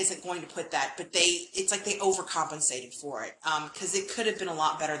stuff isn't going to put that. But it's like they overcompensated for it because it could have been a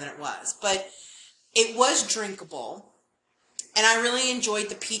lot better than it was. But it was drinkable. And I really enjoyed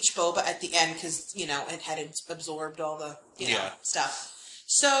the peach boba at the end because, you know, it had absorbed all the, stuff.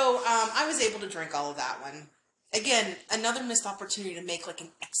 So I was able to drink all of that one. Again, another missed opportunity to make like an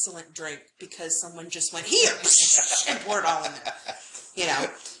excellent drink because someone just went here and poured it all in there, you know.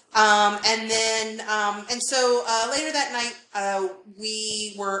 And so later that night,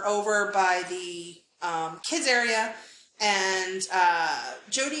 we were over by the kids area, and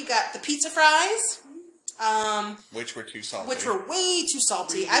Jody got the pizza fries. Which were too salty. Which were way too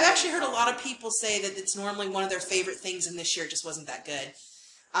salty. I've actually heard a lot of people say that it's normally one of their favorite things, and this year it just wasn't that good.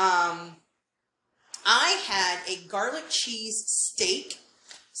 I had a garlic cheese steak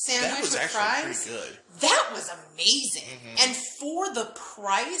sandwich with fries. That was actually pretty good. That was amazing. And for the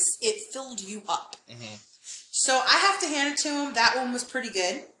price, it filled you up. So I have to hand it to him. That one was pretty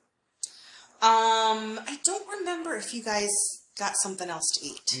good. I don't remember if you guys got something else to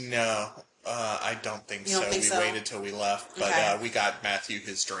eat. No. I don't think so. We waited till we left, but we got Matthew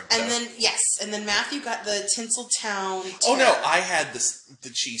his drink. And then Matthew got the Tinseltown. Oh no, I had the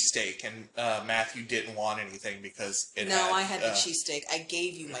cheesesteak, and Matthew didn't want anything because I had the cheesesteak. I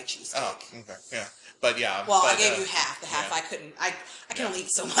gave you my cheesesteak. Oh, okay, yeah, but yeah. Well, I gave you half. The half I couldn't. I can only eat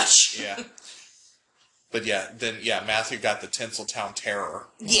so much. Yeah. But Matthew got the Tinseltown Terror.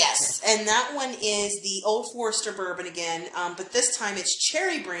 Yes, and that one is the Old Forester bourbon again, but this time it's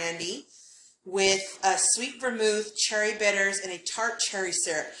cherry brandy with a sweet vermouth, cherry bitters, and a tart cherry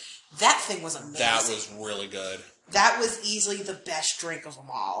syrup. That thing was amazing. That was really good. That was easily the best drink of them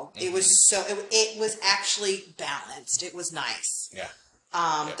all. It was it was actually balanced. It was nice. Yeah.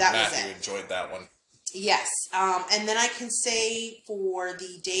 Matthew enjoyed that one. Yes. And then I can say for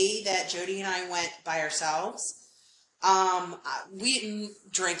the day that Jody and I went by ourselves, we didn't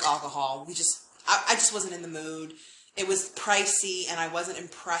drink alcohol. I just wasn't in the mood. It was pricey, and I wasn't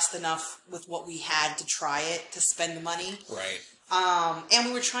impressed enough with what we had to try it, to spend the money. Right. And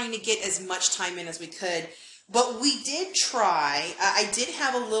we were trying to get as much time in as we could. But we did try. I did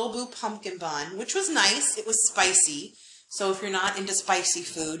have a Little Boo pumpkin bun, which was nice. It was spicy. So if you're not into spicy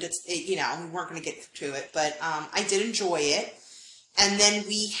food, we weren't going to get to it. But I did enjoy it. And then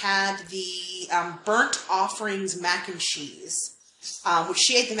we had the Burnt Offerings mac and cheese. Which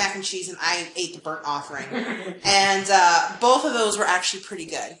she ate the mac and cheese and I ate the burnt offering. And both of those were actually pretty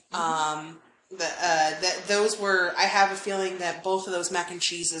good. I have a feeling that both of those mac and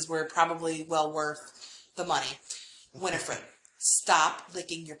cheeses were probably well worth the money. Winifred, stop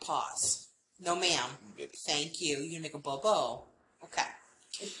licking your paws. No, ma'am. Thank you. You make a bobo. Okay.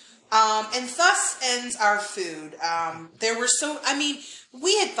 And thus ends our food.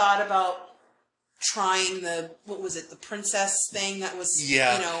 We had thought about trying the princess thing that was,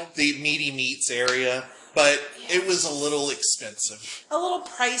 the meaty meats area, but it was a little expensive. A little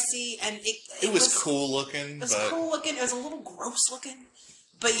pricey, and it was cool looking. It was cool looking. It was a little gross looking.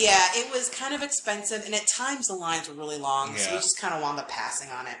 But yeah, it was kind of expensive, and at times the lines were really long, so we just kind of wound up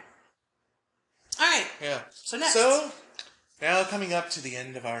passing on it. All right. Yeah. So next. So, now coming up to the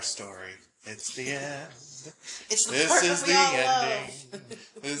end of our story. It's the end. It's the This part is that the we all ending.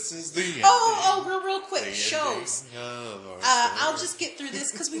 love. This is the ending. Real quick, The shows. ending of our I'll story. just get through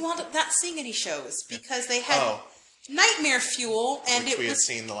this because we wound up not seeing any shows because they had Oh, Nightmare Fuel, and which it we had was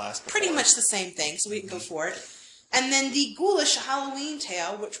seen the last pretty before. much the same thing, so we didn't go for it. And then the Ghoulish Halloween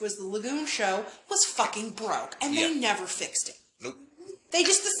Tale, which was the Lagoon show, was fucking broke, and they Yeah. never fixed it. Nope. They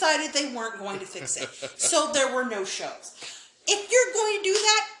just decided they weren't going to fix it, so there were no shows. If you're going to do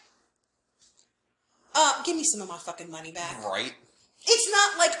that, give me some of my fucking money back. Right? It's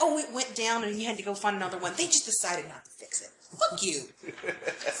not like, oh, it went down and you had to go find another one. They just decided not to fix it. Fuck you.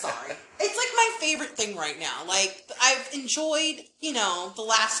 Sorry. It's like my favorite thing right now. Like, I've enjoyed, the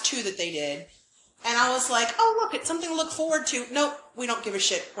last two that they did. And I was like, oh, look, it's something to look forward to. Nope, we don't give a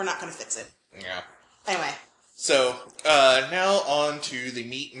shit. We're not going to fix it. Yeah. Anyway. So, now on to the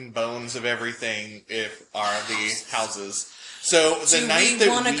meat and bones of everything, are the houses. So, the night that Do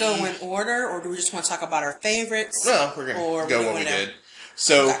we want to go in order, or do we just want to talk about our favorites? No, we're going to go what we did.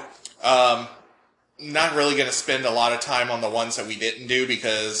 So, Okay. not really going to spend a lot of time on the ones that we didn't do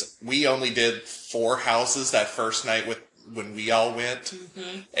because we only did 4 houses that first night when we all went.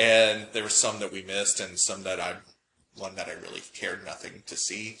 Mm-hmm. And there were some that we missed and some that one that I really cared nothing to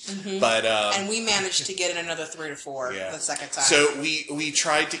see. Mm-hmm. But and we managed to get in another 3 to 4 the second time. So we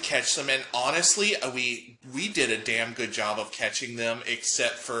tried to catch them, and honestly, we did a damn good job of catching them,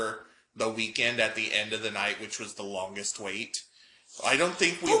 except for the weekend at the end of the night, which was the longest wait. I don't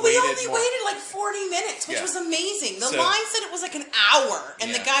think we only waited like 40 minutes, which was amazing. The line said it was like an hour,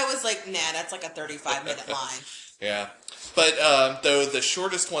 and the guy was like, nah, that's like a 35-minute line. Yeah. But, though, the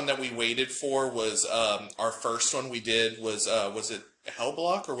shortest one that we waited for was, our first one we did was it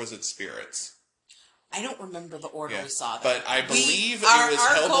Hellblock or was it Spirits? I don't remember the order we saw that. But I believe it was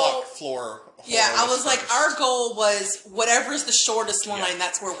Hellblock Floor. Yeah, I was like, first. our goal was whatever's the shortest line,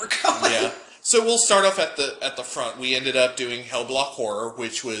 that's where we're going. Yeah. So we'll start off at the front. We ended up doing Hellblock Horror,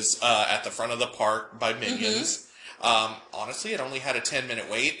 which was at the front of the park by Minions. Mm-hmm. Honestly, it only had a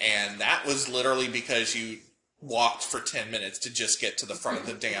 10-minute wait, and that was literally because you walked for 10 minutes to just get to the front of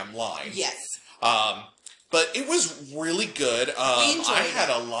the damn line. Yes. But it was really good. We enjoyed I had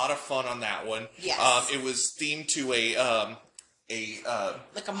a lot of fun on that one. Yes. It was themed to a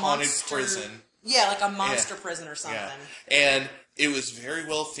like a haunted monster prison. Yeah, like a monster prison or something. Yeah. And it was very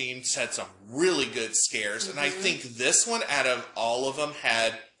well themed, had some really good scares, and I think this one, out of all of them,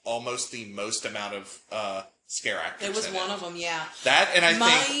 had almost the most amount of scare actors. It was one of them, yeah. That, and I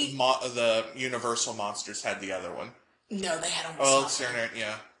think the Universal Monsters had the other one. No, they had almost nothing.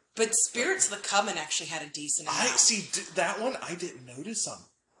 Yeah. But Spirits of the Coven actually had a decent amount. I see that one. I didn't notice them.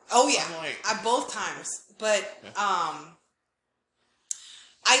 Oh yeah, both times. But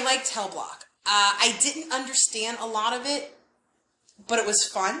I liked Hellblock. I didn't understand a lot of it, but it was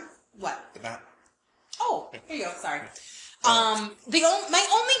fun. What? The map. Oh, here you go. Sorry. My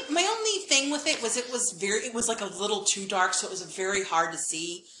only thing with it was like a little too dark, so it was very hard to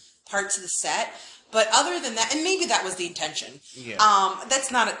see parts of the set. But other than that, and maybe that was the intention. Yeah.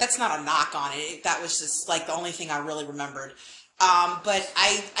 That's not a knock on it. That was just like the only thing I really remembered. But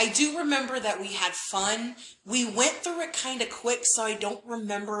I do remember that we had fun. We went through it kind of quick, so I don't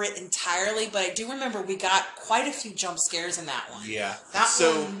remember it entirely, but I do remember we got quite a few jump scares in that one. Yeah.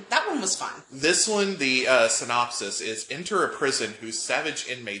 That one was fun. This one, the synopsis is: enter a prison whose savage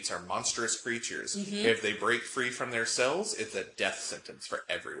inmates are monstrous creatures. Mm-hmm. If they break free from their cells, it's a death sentence for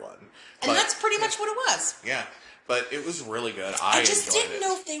everyone. And that's pretty much what it was. Yeah. But it was really good. I just didn't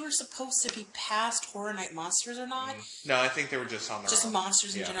know if they were supposed to be past Horror Night Monsters or not. No, I think they were just on their own.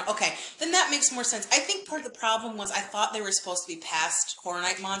 Monsters in general. Okay, then that makes more sense. I think part of the problem was I thought they were supposed to be past Horror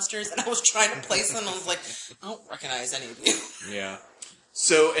Night Monsters, and I was trying to place them, and I was like, I don't recognize any of you. Yeah.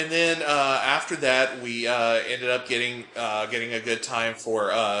 So, and then after that, we ended up getting a good time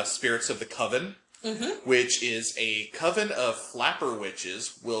for Spirits of the Coven. Mm-hmm. Which is a coven of flapper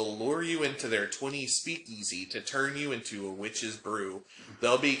witches will lure you into their 20 speakeasy to turn you into a witch's brew.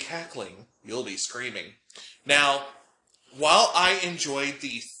 They'll be cackling, you'll be screaming. Now, while I enjoyed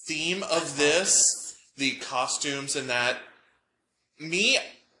the theme of this, the costumes and that,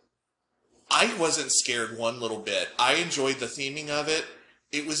 I wasn't scared one little bit. I enjoyed the theming of it.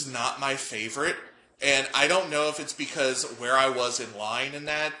 It was not my favorite, and I don't know if it's because where I was in line and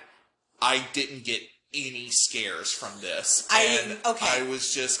that, I didn't get any scares from this. I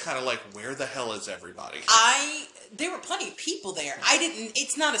was just kind of like, where the hell is everybody? There were plenty of people there.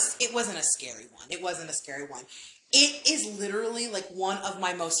 It wasn't a scary one. It wasn't a scary one. It is literally like one of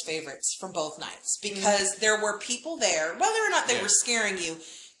my most favorites from both nights because there were people there, whether or not they were scaring you.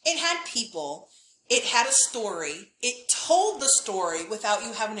 It had people. It had a story. It told the story without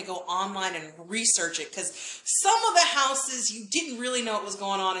you having to go online and research it, because some of the houses you didn't really know what was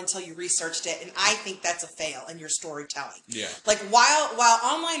going on until you researched it, and I think that's a fail in your storytelling. Yeah. Like while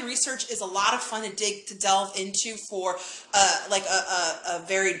online research is a lot of fun to delve into for like a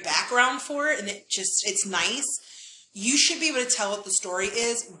varied background for it, and it's nice. You should be able to tell what the story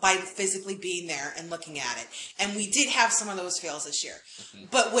is by physically being there and looking at it. And we did have some of those fails this year. Mm-hmm.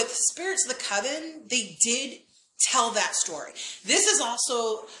 But with Spirits of the Coven, they did tell that story. This is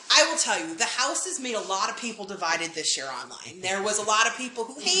also, I will tell you, the houses made a lot of people divided this year online. There was a lot of people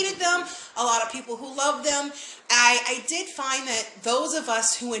who hated them, a lot of people who loved them. I did find that those of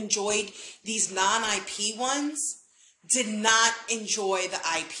us who enjoyed these non-IP ones did not enjoy the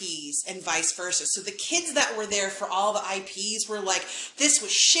IPs and vice versa. So the kids that were there for all the IPs were like, this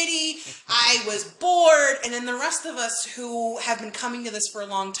was shitty, I was bored, and then the rest of us who have been coming to this for a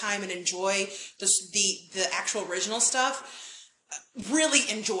long time and enjoy the actual original stuff really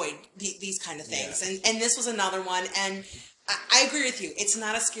enjoyed these kind of things. Yeah. And this was another one, and I agree with you. It's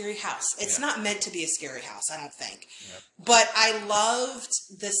not a scary house. It's not meant to be a scary house, I don't think. Yeah. But I loved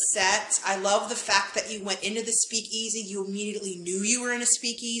the set. I love the fact that you went into the speakeasy. You immediately knew you were in a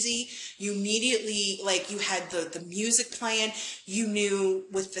speakeasy. You immediately, like, you had the music playing. You knew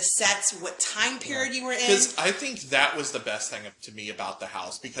with the sets what time period you were in. Because I think that was the best thing to me about the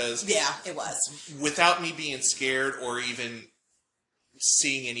house. Because yeah, it was. Without me being scared or even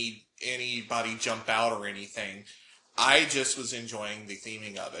seeing anybody jump out or anything, I just was enjoying the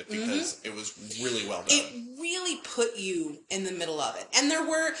theming of it because it was really well done. It really put you in the middle of it. And there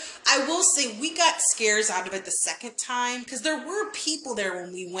were, I will say, we got scares out of it the second time because there were people there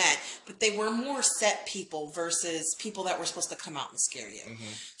when we went, but they were more set people versus people that were supposed to come out and scare you.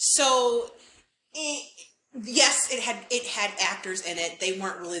 Mm-hmm. So, yes, it had actors in it. They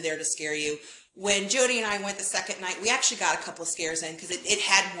weren't really there to scare you. When Jody and I went the second night, we actually got a couple of scares in because it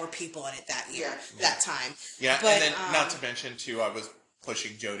had more people in it that year, that time. Yeah, but, and then not to mention too, I was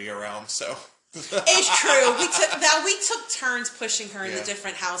pushing Jody around, so it's true. We took turns pushing her in the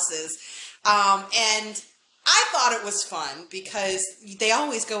different houses, and I thought it was fun because they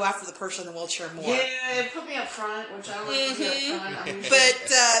always go after the person in the wheelchair more. Yeah, it put me up front, which I like to be up front. But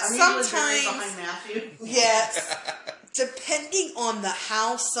sometimes, behind Matthew. Yes. Depending on the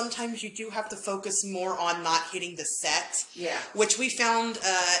house, sometimes you do have to focus more on not hitting the set. Yeah. Which we found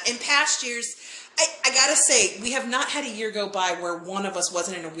in past years. I gotta say, we have not had a year go by where one of us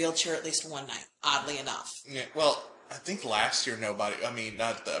wasn't in a wheelchair at least one night, oddly enough. Yeah, well, I think last year nobody,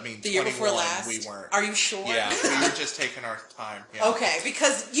 the year before last, we weren't. Are you sure? Yeah, we were just taking our time. Yeah. Okay,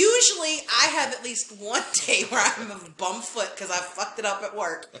 because usually I have at least one day where I'm a bum foot because I fucked it up at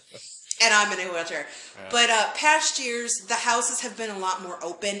work. And I'm in a wheelchair. Yeah. But past years, the houses have been a lot more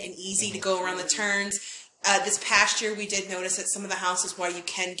open and easy to go around the turns. This past year, we did notice that some of the houses where you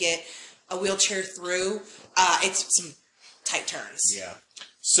can get a wheelchair through, it's some tight turns. Yeah.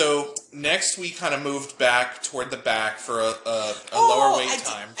 So next, we kind of moved back toward the back for a lower wait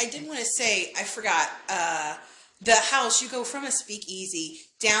time. I did want to say, I forgot, the house, you go from a speakeasy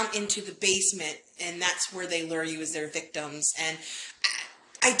down into the basement, and that's where they lure you as their victims. And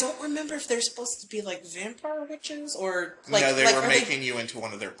I don't remember if they're supposed to be like vampire witches or like. No, they were making you into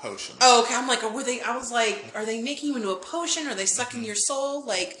one of their potions. Oh, okay. I'm like, I was like, are they making you into a potion? Are they sucking your soul?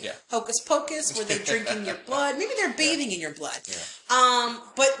 Like Hocus Pocus? Were they drinking your blood? Maybe they're bathing in your blood. Yeah.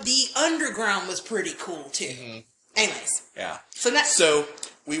 But the underground was pretty cool too. Mm-hmm. Anyways. Yeah. So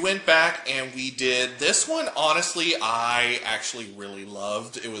we went back and we did this one. Honestly, I actually really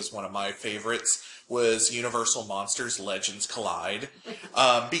loved. It was one of my favorites. Was Universal Monsters Legends Collide.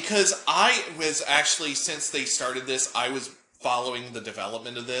 Because I was actually, since they started this, I was following the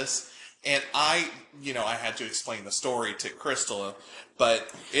development of this. And I had to explain the story to Crystal.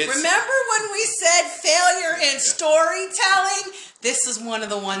 But it's... Remember when we said failure in storytelling? This is one of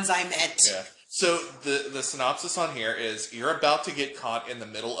the ones I meant. Yeah. So the synopsis on here is, you're about to get caught in the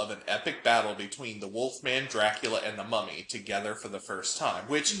middle of an epic battle between the Wolfman, Dracula, and the Mummy together for the first time,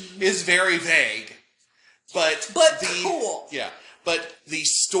 which is very vague. But cool. Yeah. But the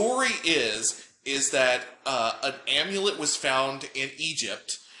story is that an amulet was found in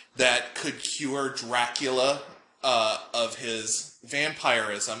Egypt that could cure Dracula of his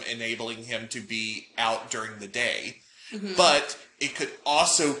vampirism, enabling him to be out during the day. Mm-hmm. But it could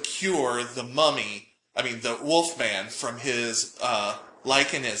also cure the the Wolfman, from his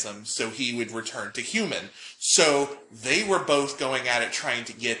Lycanism, so he would return to human. So they were both going at it trying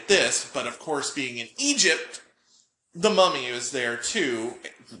to get this, but of course, being in Egypt, the Mummy was there too,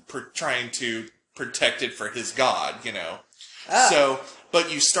 trying to protect it for his god, Oh. So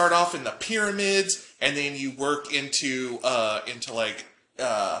but you start off in the pyramids, and then you work into like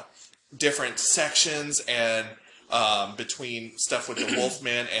different sections and between stuff with the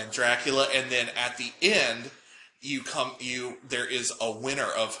Wolfman and Dracula, and then at the end there is a winner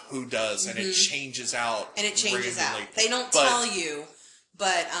of who does, and it changes out. And it changes randomly. out. They don't tell you,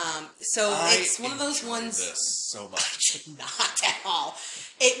 but so it's one of those enjoyed ones. This so much. I did not at all.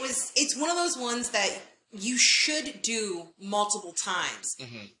 It's one of those ones that you should do multiple times.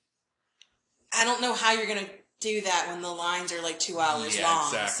 Mm-hmm. I don't know how you're gonna do that when the lines are like 2 hours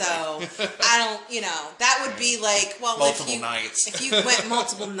long. Exactly. So I don't, that would be like, well, multiple nights. If you went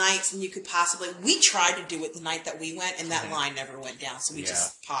multiple nights and you could possibly, we tried to do it the night that we went, and that line never went down, so we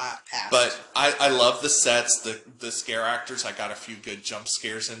just passed. But I love the sets, the scare actors. I got a few good jump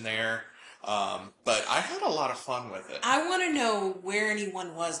scares in there. But I had a lot of fun with it. I want to know where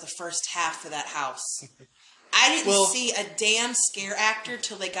anyone was the first half of that house. I didn't see a damn scare actor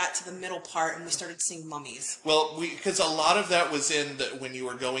till they got to the middle part and we started seeing mummies. Well, because a lot of that was in when you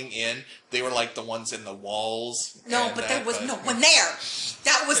were going in, they were like the ones in the walls. No, but there was no one there.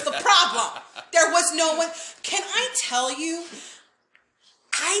 That was the problem. There was no one. Can I tell you,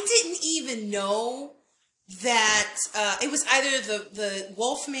 I didn't even know that it was either the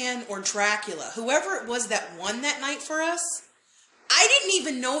Wolfman or Dracula. Whoever it was that won that night for us, I didn't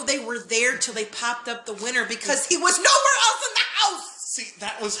even know they were there till they popped up the winner because he was nowhere else in the house. See,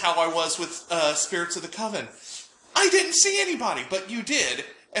 that was how I was with Spirits of the Coven. I didn't see anybody, but you did.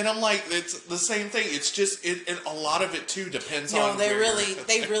 And I'm like, it's the same thing. It's just, a lot of it too depends on. No, they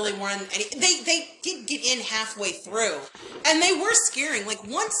really weren't. They did get in halfway through, and they were scaring. Like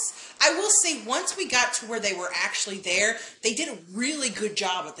once we got to where they were actually there, they did a really good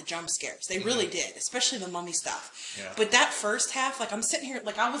job at the jump scares. They really did, especially the mummy stuff. Yeah. But that first half, like I'm sitting here,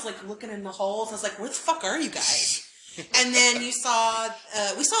 like I was like looking in the holes. I was like, where the fuck are you guys? And then we saw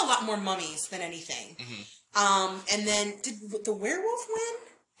a lot more mummies than anything. And then did the werewolf win?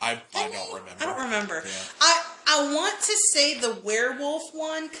 I don't remember. I don't remember. Yeah. I want to say the werewolf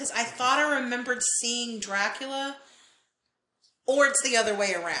one because I thought I remembered seeing Dracula, or it's the other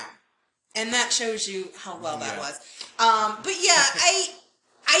way around, and that shows you how well that was. But yeah,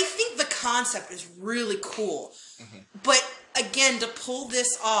 I think the concept is really cool, but again, to pull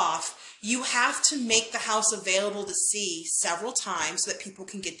this off, you have to make the house available to see several times so that people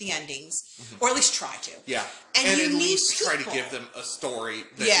can get the endings, or at least try to. Yeah, and you at need least people. try to give them a story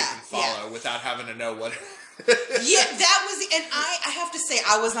that you can follow without having to know what. Yeah, that was, and I have to say,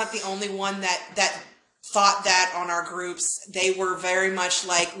 I was not the only one that thought that on our groups. They were very much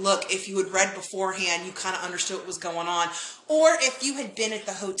like, look, if you had read beforehand, you kind of understood what was going on, or if you had been at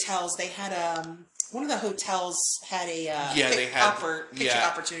the hotels, they had one of the hotels had a picture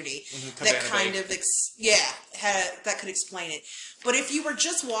opportunity that kind of that could explain it. But if you were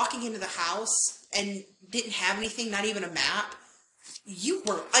just walking into the house and didn't have anything, not even a map, you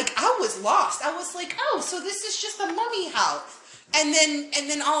were like, I was lost. I was like, oh, so this is just a mummy house. And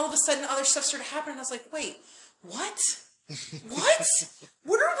then all of a sudden other stuff started happening. I was like, wait, what? What?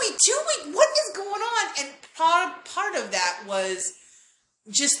 What are we doing? What is going on? And part of that was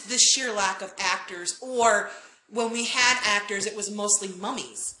just the sheer lack of actors, or when we had actors, it was mostly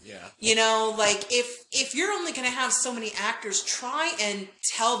mummies. Yeah. Like if you're only going to have so many actors, try and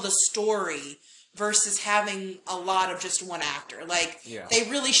tell the story versus having a lot of just one actor. Like they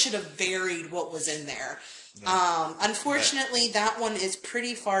really should have varied what was in there. Yeah. Unfortunately, that one is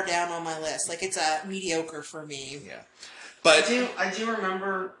pretty far down on my list. Like it's a mediocre for me. Yeah. But I do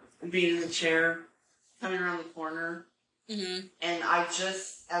remember being in the chair, coming around the corner. And I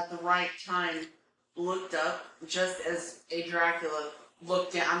just, at the right time, looked up just as a Dracula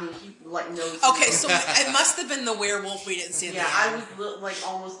looked down. I mean, he nose. Okay, so it must have been the werewolf we didn't see. Yeah, I was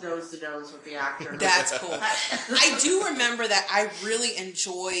almost nose to nose with the actor. That's cool. I do remember that I really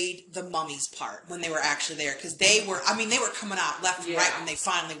enjoyed the mummies part when they were actually there because they were coming out left and right when they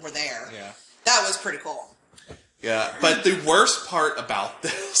finally were there. Yeah, that was pretty cool. Yeah, but the worst part about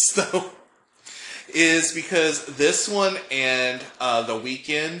this though is because this one and The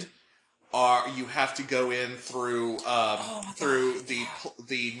Weekend you have to go in through through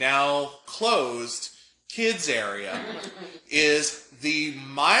the now closed kids area is the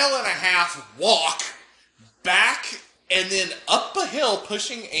 1.5 mile walk back and then up a hill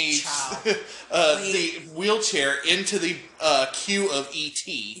pushing the wheelchair into the queue of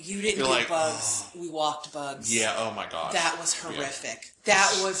E.T. You didn't do bugs. We walked bugs. Yeah, oh my gosh. That was horrific. Yeah.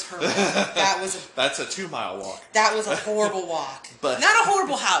 That was horrific. That's a 2 mile walk. That was a horrible walk. But not a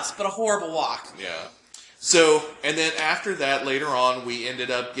horrible house, but a horrible walk. Yeah. So, and then after that, later on, we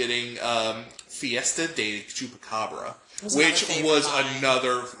ended up getting Fiesta de Chupacabra. which was of mine.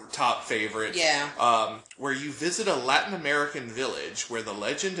 another top favorite. Yeah. Where you visit a Latin American village where the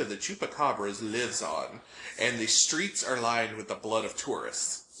legend of the chupacabras lives on, and the streets are lined with the blood of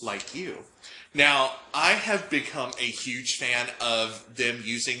tourists, like you. Now, I have become a huge fan of them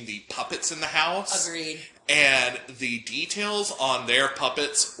using the puppets in the house. Agreed. And the details on their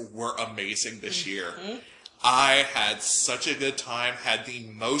puppets were amazing this year. Mm-hmm. I had such a good time, had the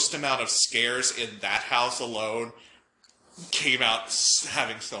most amount of scares in that house alone. Came out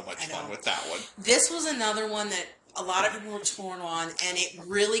having so much fun with that one. This was another one that a lot of people were torn on, and it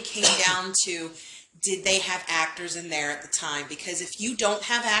really came down to, did they have actors in there at the time? Because if you don't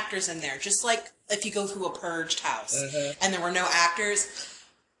have actors in there, just like if you go through a purged house and there were no actors,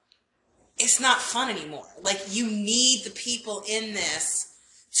 it's not fun anymore. Like, you need the people in this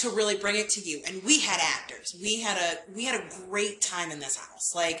to really bring it to you. And we had actors. We had a great time in this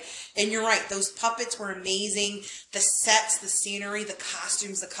house. Like, and you're right, those puppets were amazing. The sets, the scenery, the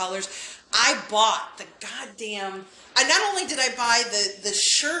costumes, the colors. I bought the goddamn. Not only did I buy the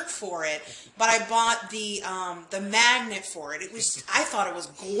shirt for it, but I bought the magnet for it. I thought it was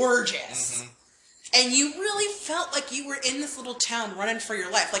gorgeous. And you really felt like you were in this little town running for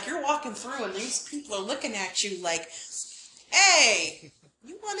your life. Like, you're walking through and these people are looking at you like, hey,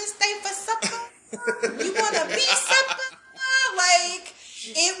 you want to stay for supper? You want to be supper? Like,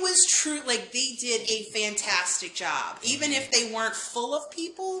 it was true. Like, they did a fantastic job. Even if they weren't full of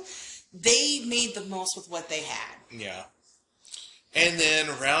people, they made the most with what they had. Yeah. And then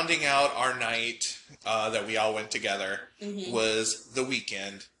rounding out our night that we all went together was the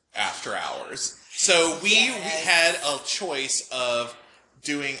weekend after hours. So we had a choice of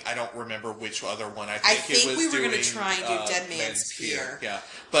doing, I don't remember which other one. I think it was we were going to try and do Dead Man's Pier. Yeah.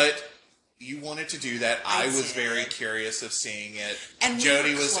 But you wanted to do that. I was did. very curious of seeing it. And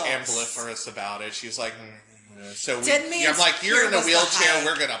Jody we were was close. ambivalent about it. She was like, so Dead Man's I'm like, you're Pier in a was the wheelchair, hype.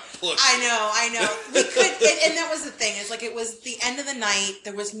 we're going to push I know. We could, and that was the thing. It's like, it was the end of the night.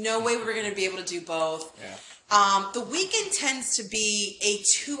 There was no way we were going to be able to do both. Yeah. The weekend tends to be a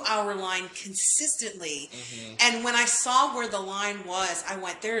 2-hour line consistently. And when I saw where the line was, I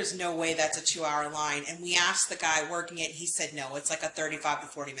went, there is no way that's a 2-hour line. And we asked the guy working it, and he said, no, it's like a 35 to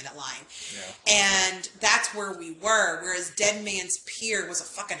 40 minute line. Yeah. And that's where we were. Whereas Dead Man's Pier was a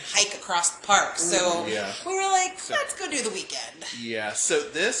fucking hike across the park. So we were like, let's go do the weekend. Yeah, so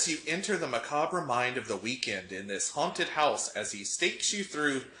you enter the macabre mind of the weekend in this haunted house as he stalks you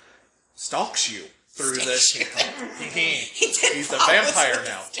through this. He's a vampire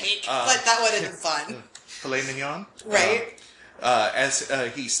now. But that would have been fun. Filet mignon? Right. As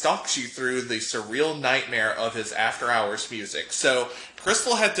he stalks you through the surreal nightmare of his after-hours music. So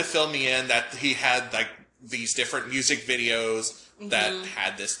Crystal had to fill me in that he had like these different music videos that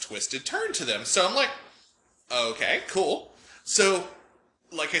had this twisted turn to them. So I'm like, okay, cool. So,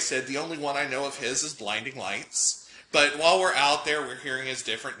 like I said, the only one I know of his is Blinding Lights. But while we're out there, we're hearing his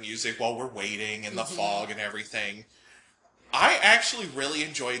different music while we're waiting in the fog and everything. I actually really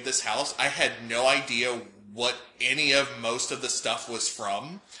enjoyed this house. I had no idea what most of the stuff was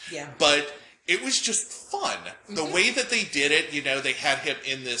from. Yeah. But it was just fun. The way that they did it, they had him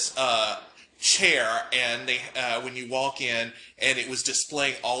in this chair, and they when you walk in, and it was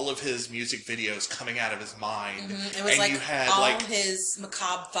displaying all of his music videos coming out of his mind. It was and like you had all his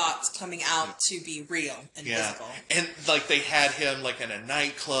macabre thoughts coming out to be real and visible. And like they had him like in a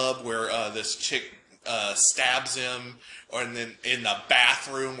nightclub where this chick stabs him, and then in the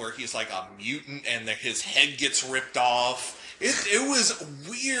bathroom where he's like a mutant and his head gets ripped off. It was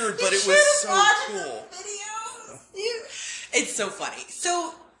weird, but it was so cool. It's so funny.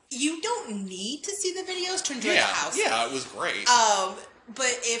 So you don't need to see the videos to enjoy the house. Yeah, it was great.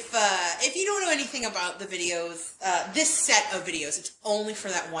 But if you don't know anything about the videos, this set of videos, it's only for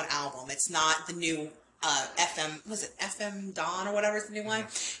that one album. It's not the new FM Dawn or whatever is the new one.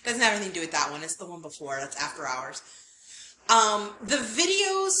 It doesn't have anything to do with that one. It's the one before. That's After Hours. The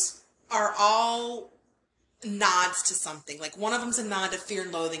videos are all nods to something. Like, one of them's a nod to Fear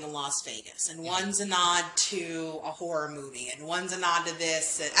and Loathing in Las Vegas, and one's a nod to a horror movie, and one's a nod to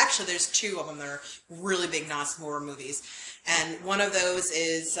this. And actually, there's two of them that are really big nods to horror movies. And one of those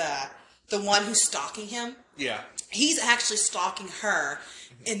is the one who's stalking him. Yeah. He's actually stalking her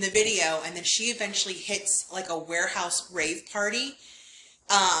in the video, and then she eventually hits like a warehouse rave party,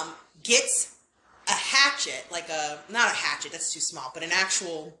 gets a hatchet, not a hatchet, that's too small, but an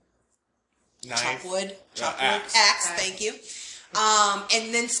actual Knife. chopwood, Axe. thank you.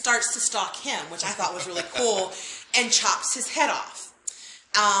 And then starts to stalk him, which I thought was really cool, and chops his head off.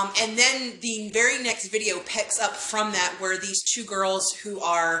 And then the very next video picks up from that, where these two girls who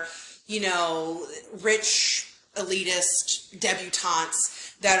are, rich elitist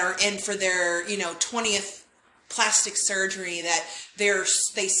debutantes that are in for their, 20th plastic surgery that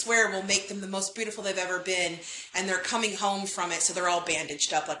they swear will make them the most beautiful they've ever been, and they're coming home from it, so they're all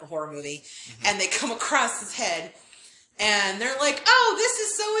bandaged up like a horror movie, and they come across his head, and they're like, oh, this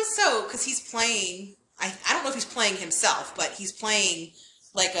is so-and-so, because he's playing, I don't know if he's playing himself, but he's playing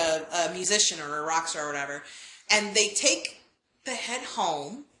like a musician or a rock star or whatever, and they take the head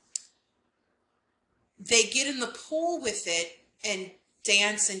home, they get in the pool with it, and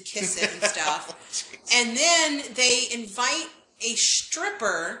dance and kiss it and stuff. And then they invite a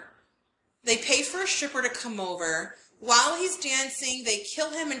stripper. They pay for a stripper to come over. While he's dancing, they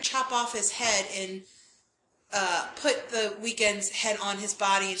kill him and chop off his head and put the Weeknd's head on his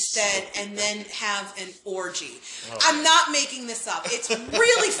body instead, and then have an orgy. Oh. I'm not making this up. It's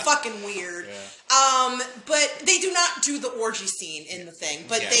really fucking weird. Yeah. But they do not do the orgy scene in the thing.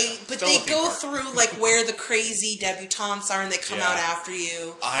 But they go through like where the crazy debutantes are, and they come out after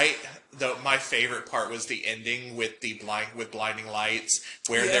you. My favorite part was the ending with blinding lights,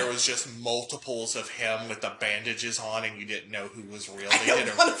 where there was just multiples of him with the bandages on, and you didn't know who was real. They did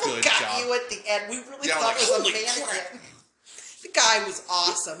a good job. You at the end. We really thought it was a mannequin. The guy was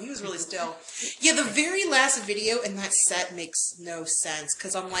awesome. He was really still. Yeah, the very last video in that set makes no sense,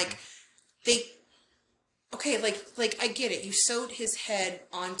 because I'm like, okay, like I get it. You sewed his head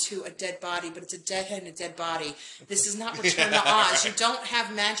onto a dead body, but it's a dead head and a dead body. This is not Return to Oz. You don't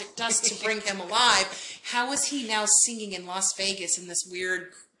have magic dust to bring him alive. How is he now singing in Las Vegas in this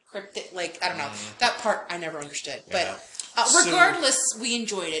weird cryptic, I don't know. That part I never understood. Yeah. But regardless, we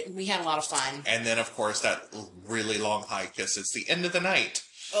enjoyed it, and we had a lot of fun. And then, of course, that really long high kiss. It's the end of the night.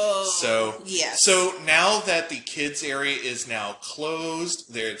 Oh, so, yes. So now that the kids' area is now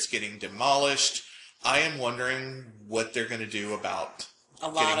closed, it's getting demolished. I am wondering what they're going to do about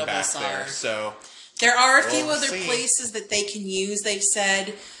getting back there. So there are a few other places that they can use. They've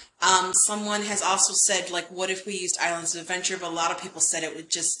said, someone has also said, what if we used Islands of Adventure? But a lot of people said it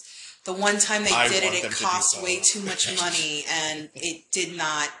would just, the one time they did it, it cost way too much money, and it did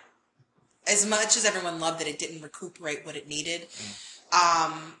not, as much as everyone loved it, it didn't recuperate what it needed.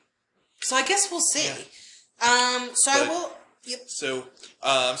 So I guess we'll see. Yeah. I will. Yep. So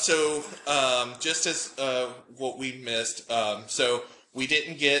just as what we missed, so we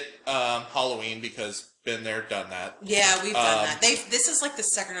didn't get Halloween because been there, done that. Yeah, we've done that. This is like the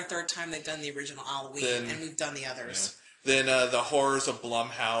second or third time they've done the original Halloween, and we've done the others. Yeah. Then the Horrors of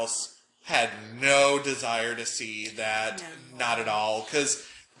Blumhouse had no desire to see that, not at all, because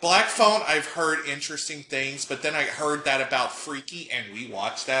Black Phone, I've heard interesting things, but then I heard that about Freaky, and we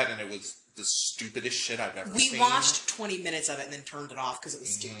watched that, and it was the stupidest shit I've ever seen. We watched 20 minutes of it and then turned it off because it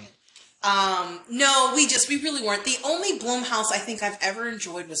was stupid. No, we really weren't. The only Blumhouse I think I've ever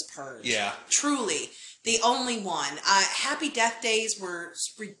enjoyed was Purge. Yeah. Truly. The only one. Happy Death Days were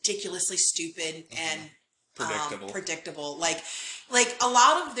ridiculously stupid and predictable. Like a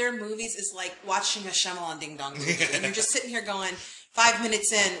lot of their movies is like watching a Shyamalan Ding Dong movie. And you're just sitting here going, 5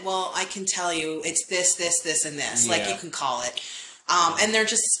 minutes in, well, I can tell you it's this, and this. Yeah. You can call it. And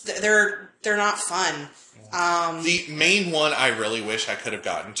they're not fun. The main one I really wish I could have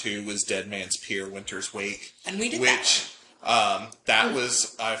gotten to was Dead Man's Pier: Winter's Wake, and we did that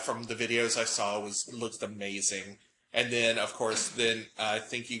was from the videos I saw looked amazing. And then of course, I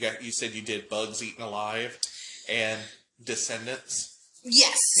think you said you did Bugs Eaten Alive and Descendants.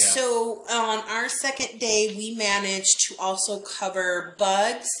 Yes. Yeah. So on our second day, we managed to also cover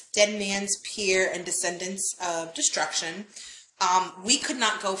Bugs, Dead Man's Pier, and Descendants of Destruction. We could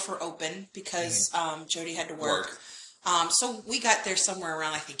not go for open because Jody had to work. So we got there somewhere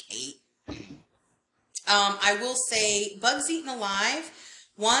around, I think, 8. I will say, Bugs Eaten Alive,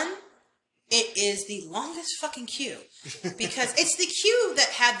 one, it is the longest fucking queue. Because it's the queue that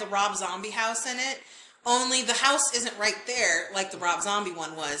had the Rob Zombie house in it, only the house isn't right there like the Rob Zombie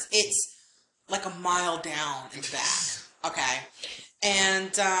one was. It's like a mile down and back. Okay.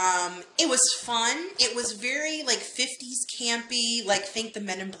 And it was fun. It was very 50s campy, think the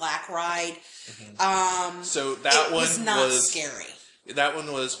Men in Black ride. So that one was not scary. That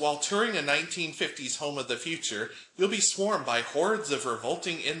one was, while touring a 1950s home of the future, you'll be swarmed by hordes of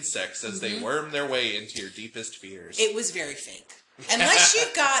revolting insects as they worm their way into your deepest fears. It was very fake. Unless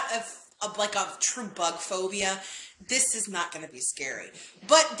you've got a true bug phobia, this is not going to be scary.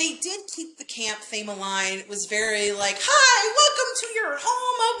 But they did keep the camp theme alive. It was very hi, welcome to your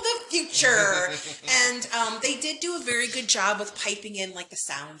home of the future. And they did do a very good job with piping in the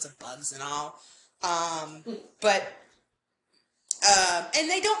sounds of bugs and all. And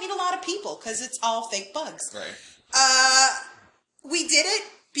they don't need a lot of people because it's all fake bugs. Right. We did it.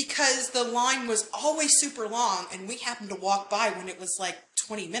 because the line was always super long, and we happened to walk by when it was like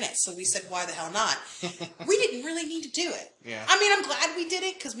 20 minutes. So we said, why the hell not? We didn't really need to do it. Yeah. I mean, I'm glad we did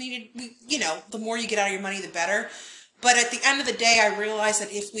it because we, you know, the more you get out of your money, the better. But at the end of the day, I realized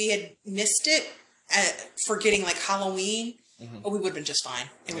that if we had missed it for getting like Halloween, we would have been just fine.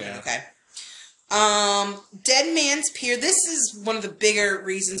 It would have been okay. Dead Man's Pier. This is one of the bigger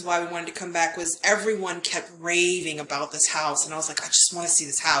reasons why we wanted to come back, was everyone kept raving about this house. And I was like, I just want to see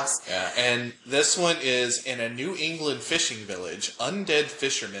this house. Yeah, and this one is in a New England fishing village. Undead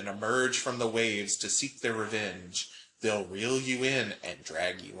fishermen emerge from the waves to seek their revenge. They'll reel you in and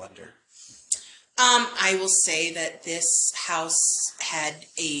drag you under. I will say that this house had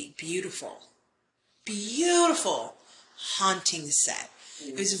a beautiful haunting set.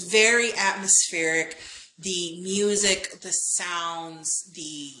 It was very atmospheric. The music, the sounds,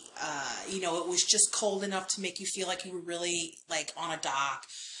 the, you know, it was just cold enough to make you feel like you were really, like, on a dock.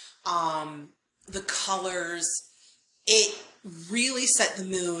 The colors, it really set the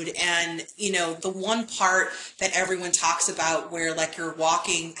mood. And, you know, the one part that everyone talks about where, like, you're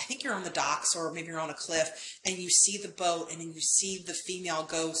walking, I think you're on the docks or maybe you're on a cliff, and you see the boat and then you see the female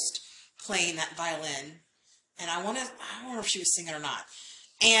ghost playing that violin. And I don't know if she was singing or not.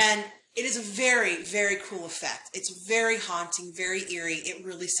 And it is a very, very cool effect. It's very haunting, very eerie. It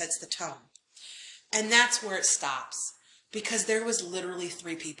really sets the tone. And that's where it stops. Because there was literally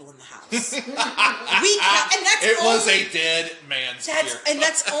 3 people in the house. It was a dead man's pier. And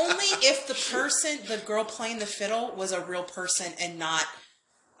that's only if the girl playing the fiddle, was a real person and not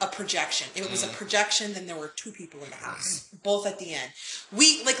a projection. If it was a projection, then there were 2 people in the house. Both at the end.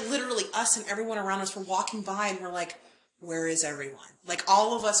 We, like, literally, us and everyone around us were walking by and we're like, where is everyone? Like,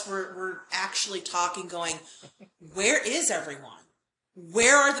 all of us were actually talking, going, where is everyone?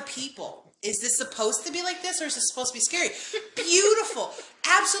 Where are the people? Is this supposed to be like this, or is this supposed to be scary? Beautiful.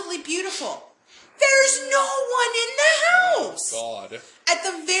 Absolutely beautiful. There's no one in the house. Oh, God. At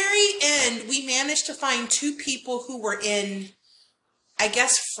the very end, we managed to find 2 people who were in, I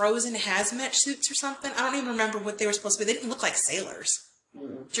guess, frozen hazmat suits or something. I don't even remember what they were supposed to be. They didn't look like sailors.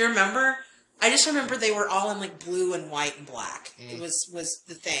 Do you remember? I just remember they were all in, like, blue and white and black. It was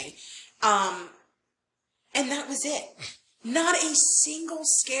the thing. And that was it. Not a single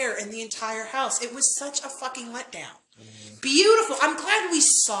scare in the entire house. It was such a fucking letdown. Beautiful. I'm glad we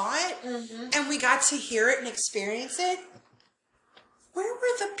saw it and we got to hear it and experience it. Where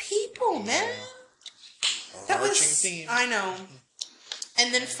were the people, man? That was theme. I know.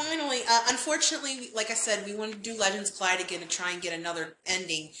 And then finally, unfortunately, like I said, we wanted to do Legends Collide again to try and get another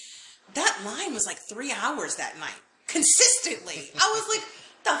ending. That line was like 3 hours that night. Consistently. I was like,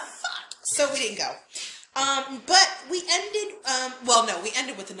 the fuck? So we didn't go. But we ended, we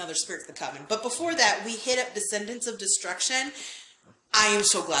ended with another Spirits of the Coven. But before that, we hit up Descendants of Destruction. I am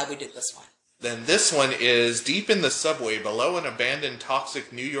so glad we did this one. Then this one is deep in the subway below an abandoned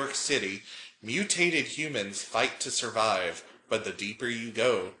toxic New York City. Mutated humans fight to survive, but the deeper you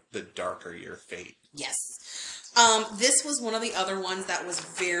go, the darker your fate. Yes. This was one of the other ones that was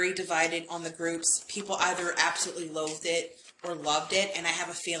very divided on the groups. People either absolutely loathed it or loved it, and I have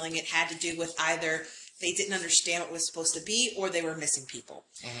a feeling it had to do with either they didn't understand what it was supposed to be, or they were missing people.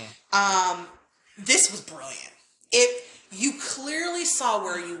 This was brilliant. You clearly saw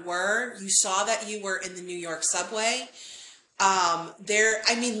where you were. You saw that you were in the New York subway.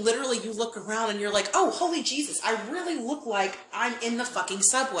 Literally, you look around and you're like, oh, holy Jesus, I really look like I'm in the fucking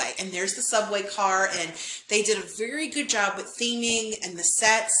subway. And there's the subway car, and they did a very good job with theming and the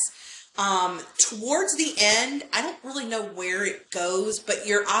sets. Towards the end, I don't really know where it goes, but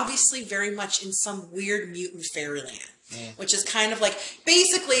you're obviously very much in some weird mutant fairyland, which is kind of like,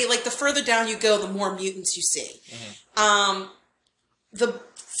 basically, like the further down you go, the more mutants you see. The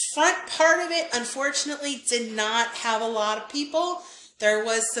front part of it, unfortunately, did not have a lot of people. There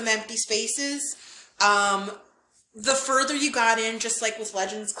was some empty spaces. The further you got in, just like with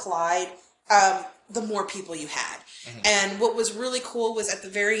Legends Collide, the more people you had. And what was really cool was at the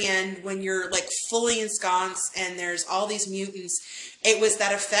very end, when you're like fully ensconced and there's all these mutants, it was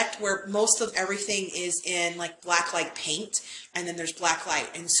that effect where most of everything is in like black light paint, and then there's black light.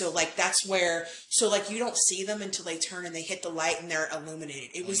 And so like that's where, so like you don't see them until they turn and they hit the light and they're illuminated.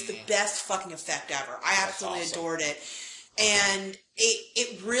 It was the best fucking effect ever. I absolutely adored it. And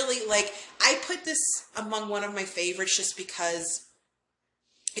it really, like, I put this among one of my favorites just because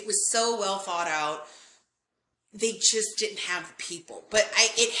it was so well thought out. They just didn't have the people, but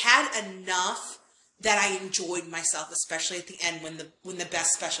it had enough that I enjoyed myself, especially at the end when the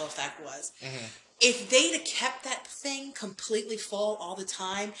best special effect was. If they'd have kept that thing completely full all the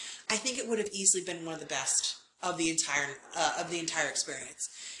time, I think it would have easily been one of the best of the entire experience.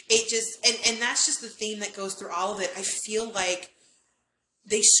 It just and that's just the theme that goes through all of it. I feel like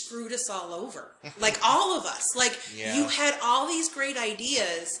they screwed us all over. Like all of us. Like you had all these great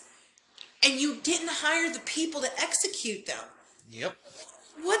ideas and you didn't hire the people to execute them. Yep.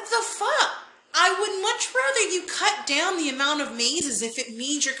 What the fuck? I would much rather you cut down the amount of mazes if it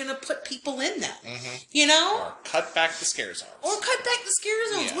means you're going to put people in them. Mm-hmm. You know? Or cut back the scare zones.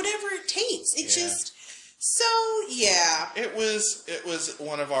 Whatever it takes. It just... So, yeah. It was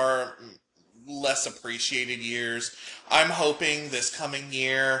one of our less appreciated years. I'm hoping this coming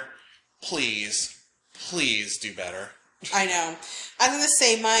year, please do better. I know. I'm going to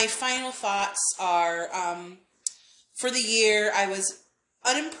say my final thoughts are, for the year, I was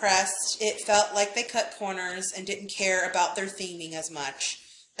unimpressed. It felt like they cut corners and didn't care about their theming as much.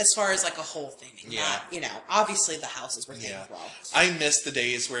 As far as like a whole theming. Yeah. Not, obviously the houses were themed well. I miss the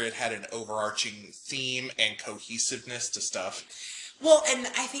days where it had an overarching theme and cohesiveness to stuff. Well, and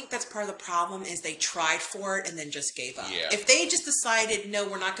I think that's part of the problem is they tried for it and then just gave up. Yeah. If they just decided, no,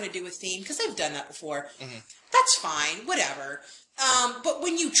 we're not going to do a theme, because they've done that before, that's fine, whatever. But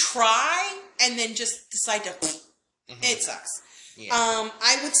when you try and then just decide to, it sucks. Yeah.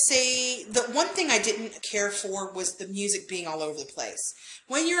 I would say the one thing I didn't care for was the music being all over the place.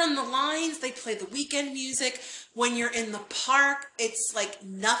 When you're on the lines, they play the weekend music. When you're in the park, it's like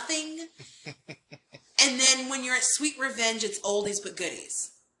nothing. And then when you're at Sweet Revenge, it's oldies but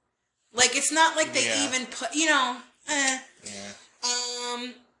goodies. Like, it's not like they even put, Yeah,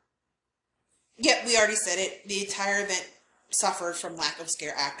 we already said it. The entire event suffered from lack of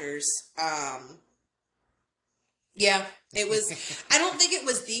scare actors. Yeah, it was, I don't think it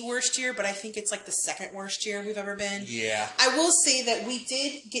was the worst year, but I think it's like the second worst year we've ever been. Yeah. I will say that we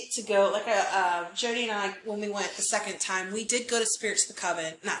did get to go, like Jody and I, when we went the second time, we did go to Spirits of the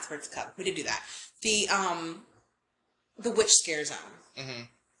Coven, not Spirits of the Coven, we did do that. The Witch Scare Zone. Mm-hmm.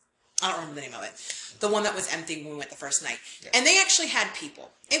 I don't remember the name of it. The one that was empty when we went the first night. Yeah. And they actually had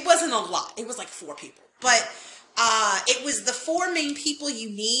people. It wasn't a lot. It was like 4 people. But it was the 4 main people you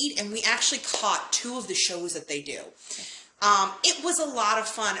need, and we actually caught 2 of the shows that they do. It was a lot of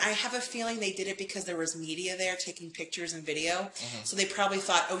fun. I have a feeling they did it because there was media there taking pictures and video. Mm-hmm. So they probably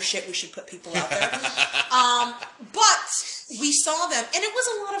thought, oh shit, we should put people out there. But we saw them, and it was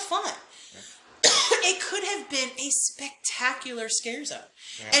a lot of fun. It could have been a spectacular scare zone.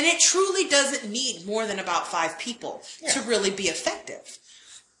 Yeah. And it truly doesn't need more than about 5 people to really be effective.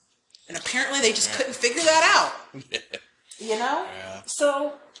 And apparently they just couldn't figure that out. Yeah.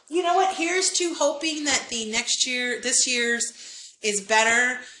 So, you know what? Here's to hoping that this year's is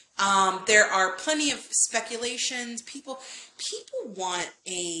better. There are plenty of speculations. People want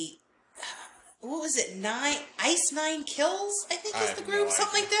a, what was it? Ice 9 Kills, I think is the group.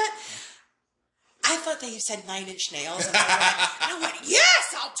 Something like that. I thought they said 9 Inch Nails. And I went,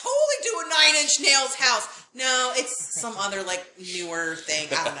 yes, I'll totally do a 9 Inch Nails house. No, it's some other like newer thing.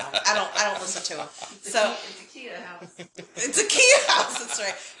 I don't know. I don't listen to them. So it's a Kia house. It's a Kia house. That's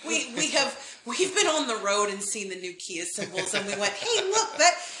right. We've been on the road and seen the new Kia symbols, and we went, hey, look,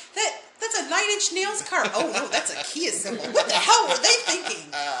 that's a 9 Inch Nails car. Oh no, that's a Kia symbol. What the hell were they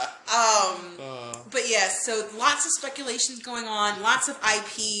thinking? But yeah, so lots of speculations going on, lots of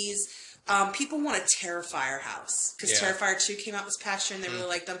IPs. People want a Terrifier house because Terrifier 2 came out this past year and they really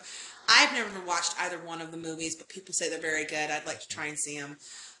liked them. I've never watched either one of the movies, but people say they're very good. I'd like to try and see them.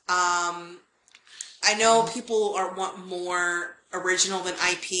 I know people want more original than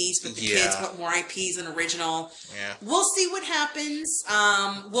IPs, but the kids want more IPs than original. Yeah. We'll see what happens.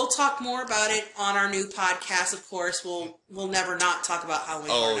 We'll talk more about it on our new podcast, of course. We'll never not talk about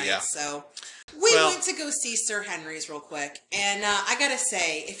Halloween Horror Nights. So we went to go see Sir Henry's real quick, and I gotta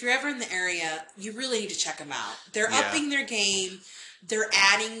say, if you're ever in the area, you really need to check them out. They're upping their game. They're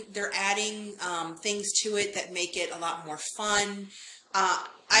adding things to it that make it a lot more fun.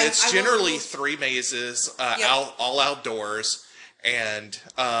 It's generally 3 mazes, all outdoors, and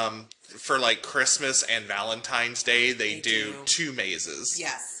for like Christmas and Valentine's Day, they do 2 mazes.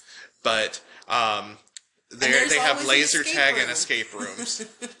 Yes, but they have laser tag and escape rooms.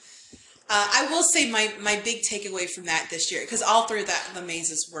 I will say my big takeaway from that this year, because all 3 of the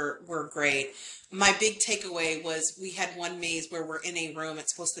mazes were great. My big takeaway was we had one maze where we're in a room.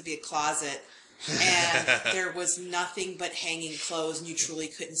 It's supposed to be a closet. And there was nothing but hanging clothes, and you truly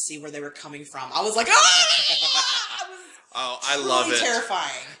couldn't see where they were coming from. I was like, oh, I love it.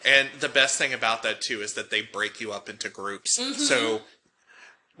 Terrifying. And the best thing about that, too, is that they break you up into groups. Mm-hmm. So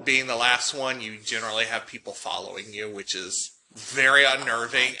being the last one, you generally have people following you, which is very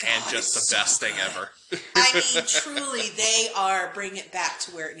unnerving and God, just it's the best so thing good. ever. I mean, truly, they are bringing it back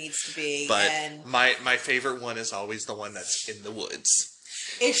to where it needs to be. But and my favorite one is always the one that's in the woods.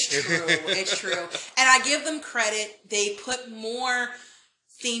 it's true. It's true. And I give them credit. They put more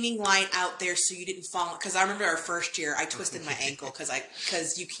theming line out there so you didn't fall. Because I remember our first year, I twisted my ankle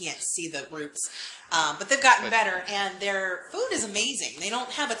because you can't see the roots. But they've gotten better, and their food is amazing. They don't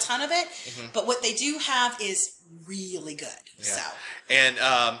have a ton of it, but what they do have is really good. Yeah. So.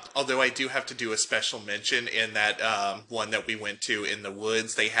 And although I do have to do a special mention in that one that we went to in the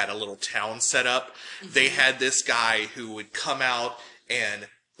woods, they had a little town set up. They had this guy who would come out and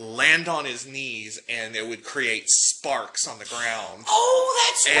land on his knees, and it would create sparks on the ground. Oh,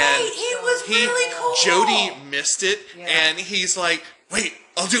 that's And right. He was really cool. Jody missed it, Yeah. and he's like, "Wait,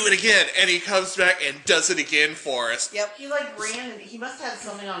 I'll do it again." And he comes back and does it again for us. Yep. He like ran. He must have had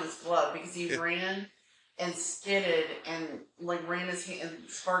something on his glove because he ran and skidded and like ran his hand. And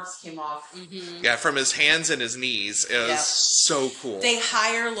sparks came off. Yeah, from his hands and his knees. It was Yep. so cool. They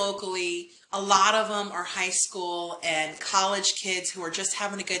hire locally. A lot of them are high school and college kids who are just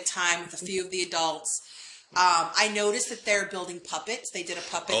having a good time with a few of the adults. I noticed that they're building puppets. They did a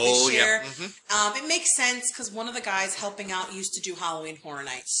puppet this year. Yeah. It makes sense because one of the guys helping out used to do Halloween Horror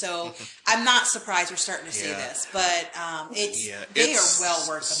Nights. So I'm not surprised we're starting to see Yeah. this. But they it's are well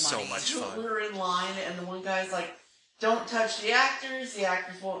worth the so money. much fun. We were in line, and the one guy's like, "Don't touch the actors. The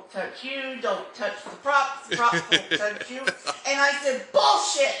actors won't touch you. Don't touch the props. The props won't touch you." And I said,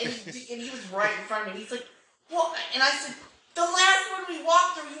 "Bullshit!" And he was right in front of me. He's like, "What?" And I said, "The last one we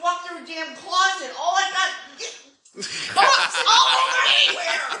walked through, a damn closet. All I got, props all over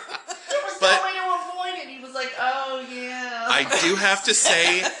anywhere. There was But- no way to avoid it." He was like, "Oh yeah." I do have to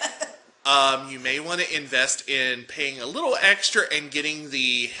say, you may want to invest in paying a little extra and getting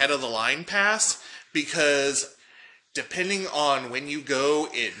the head of the line pass, because depending on when you go,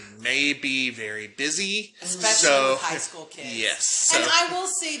 it may be very busy. Especially So, with high school kids. yes. So, And I will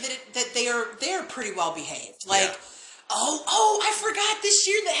say that they are pretty well behaved. Like, oh, I forgot this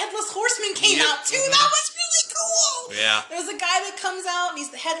year the Headless Horseman came Yep. out too. That was really cool. Yeah. There's a guy that comes out and he's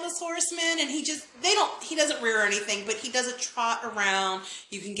the Headless Horseman, and he doesn't rear anything, but he does a trot around.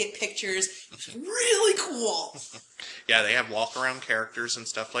 You can get pictures. It's really cool. yeah, they have walk around characters and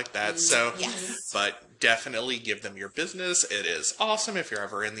stuff like that. So, Yes. but definitely give them your business. It is awesome if you're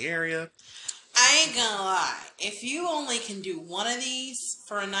ever in the area. I ain't gonna lie. If you only can do one of these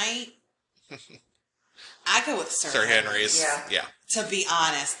for a night, I go with Sir Henry's. Yeah. Yeah. To be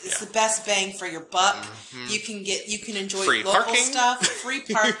honest, it's Yeah. the best bang for your buck. You can enjoy Free local parking. stuff, free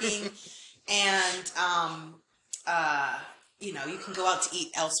parking, and you can go out to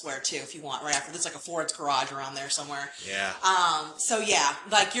eat elsewhere too if you want. Right after, there's like a Ford's Garage around there somewhere. Yeah. So yeah,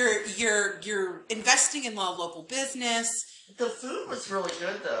 like you're investing in local business. The food was really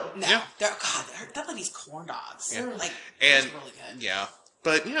good though. No, Yeah. that lady's corn dogs. Yeah. Like, And it's really good. yeah,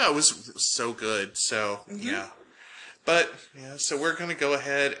 but yeah, it was so good. So yeah, but yeah, so we're gonna go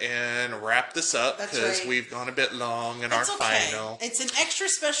ahead and wrap this up That's because right. we've gone a bit long in It's our okay. final. It's an extra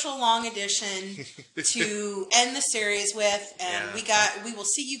special long edition to end the series with, and Yeah. we will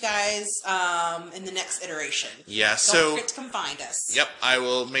see you guys in the next iteration. Yeah, Don't so forget to come find us. yep, I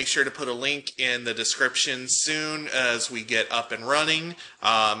will make sure to put a link in the description soon as we get up and running.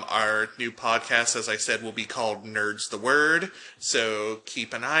 Our new podcast, as I said, will be called Nerds the Word, so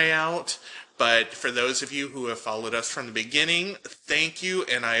keep an eye out. But for those of you who have followed us from the beginning, thank you,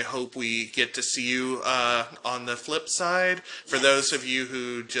 and I hope we get to see you on the flip side. For those of you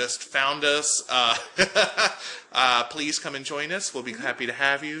who just found us, please come and join us. We'll be happy to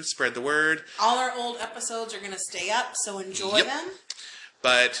have you. Spread the word. All our old episodes are going to stay up, so enjoy Yep. them.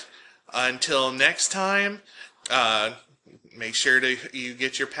 But until next time, make sure you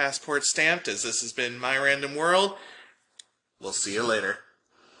get your passport stamped, as this has been My Random World. We'll see you later.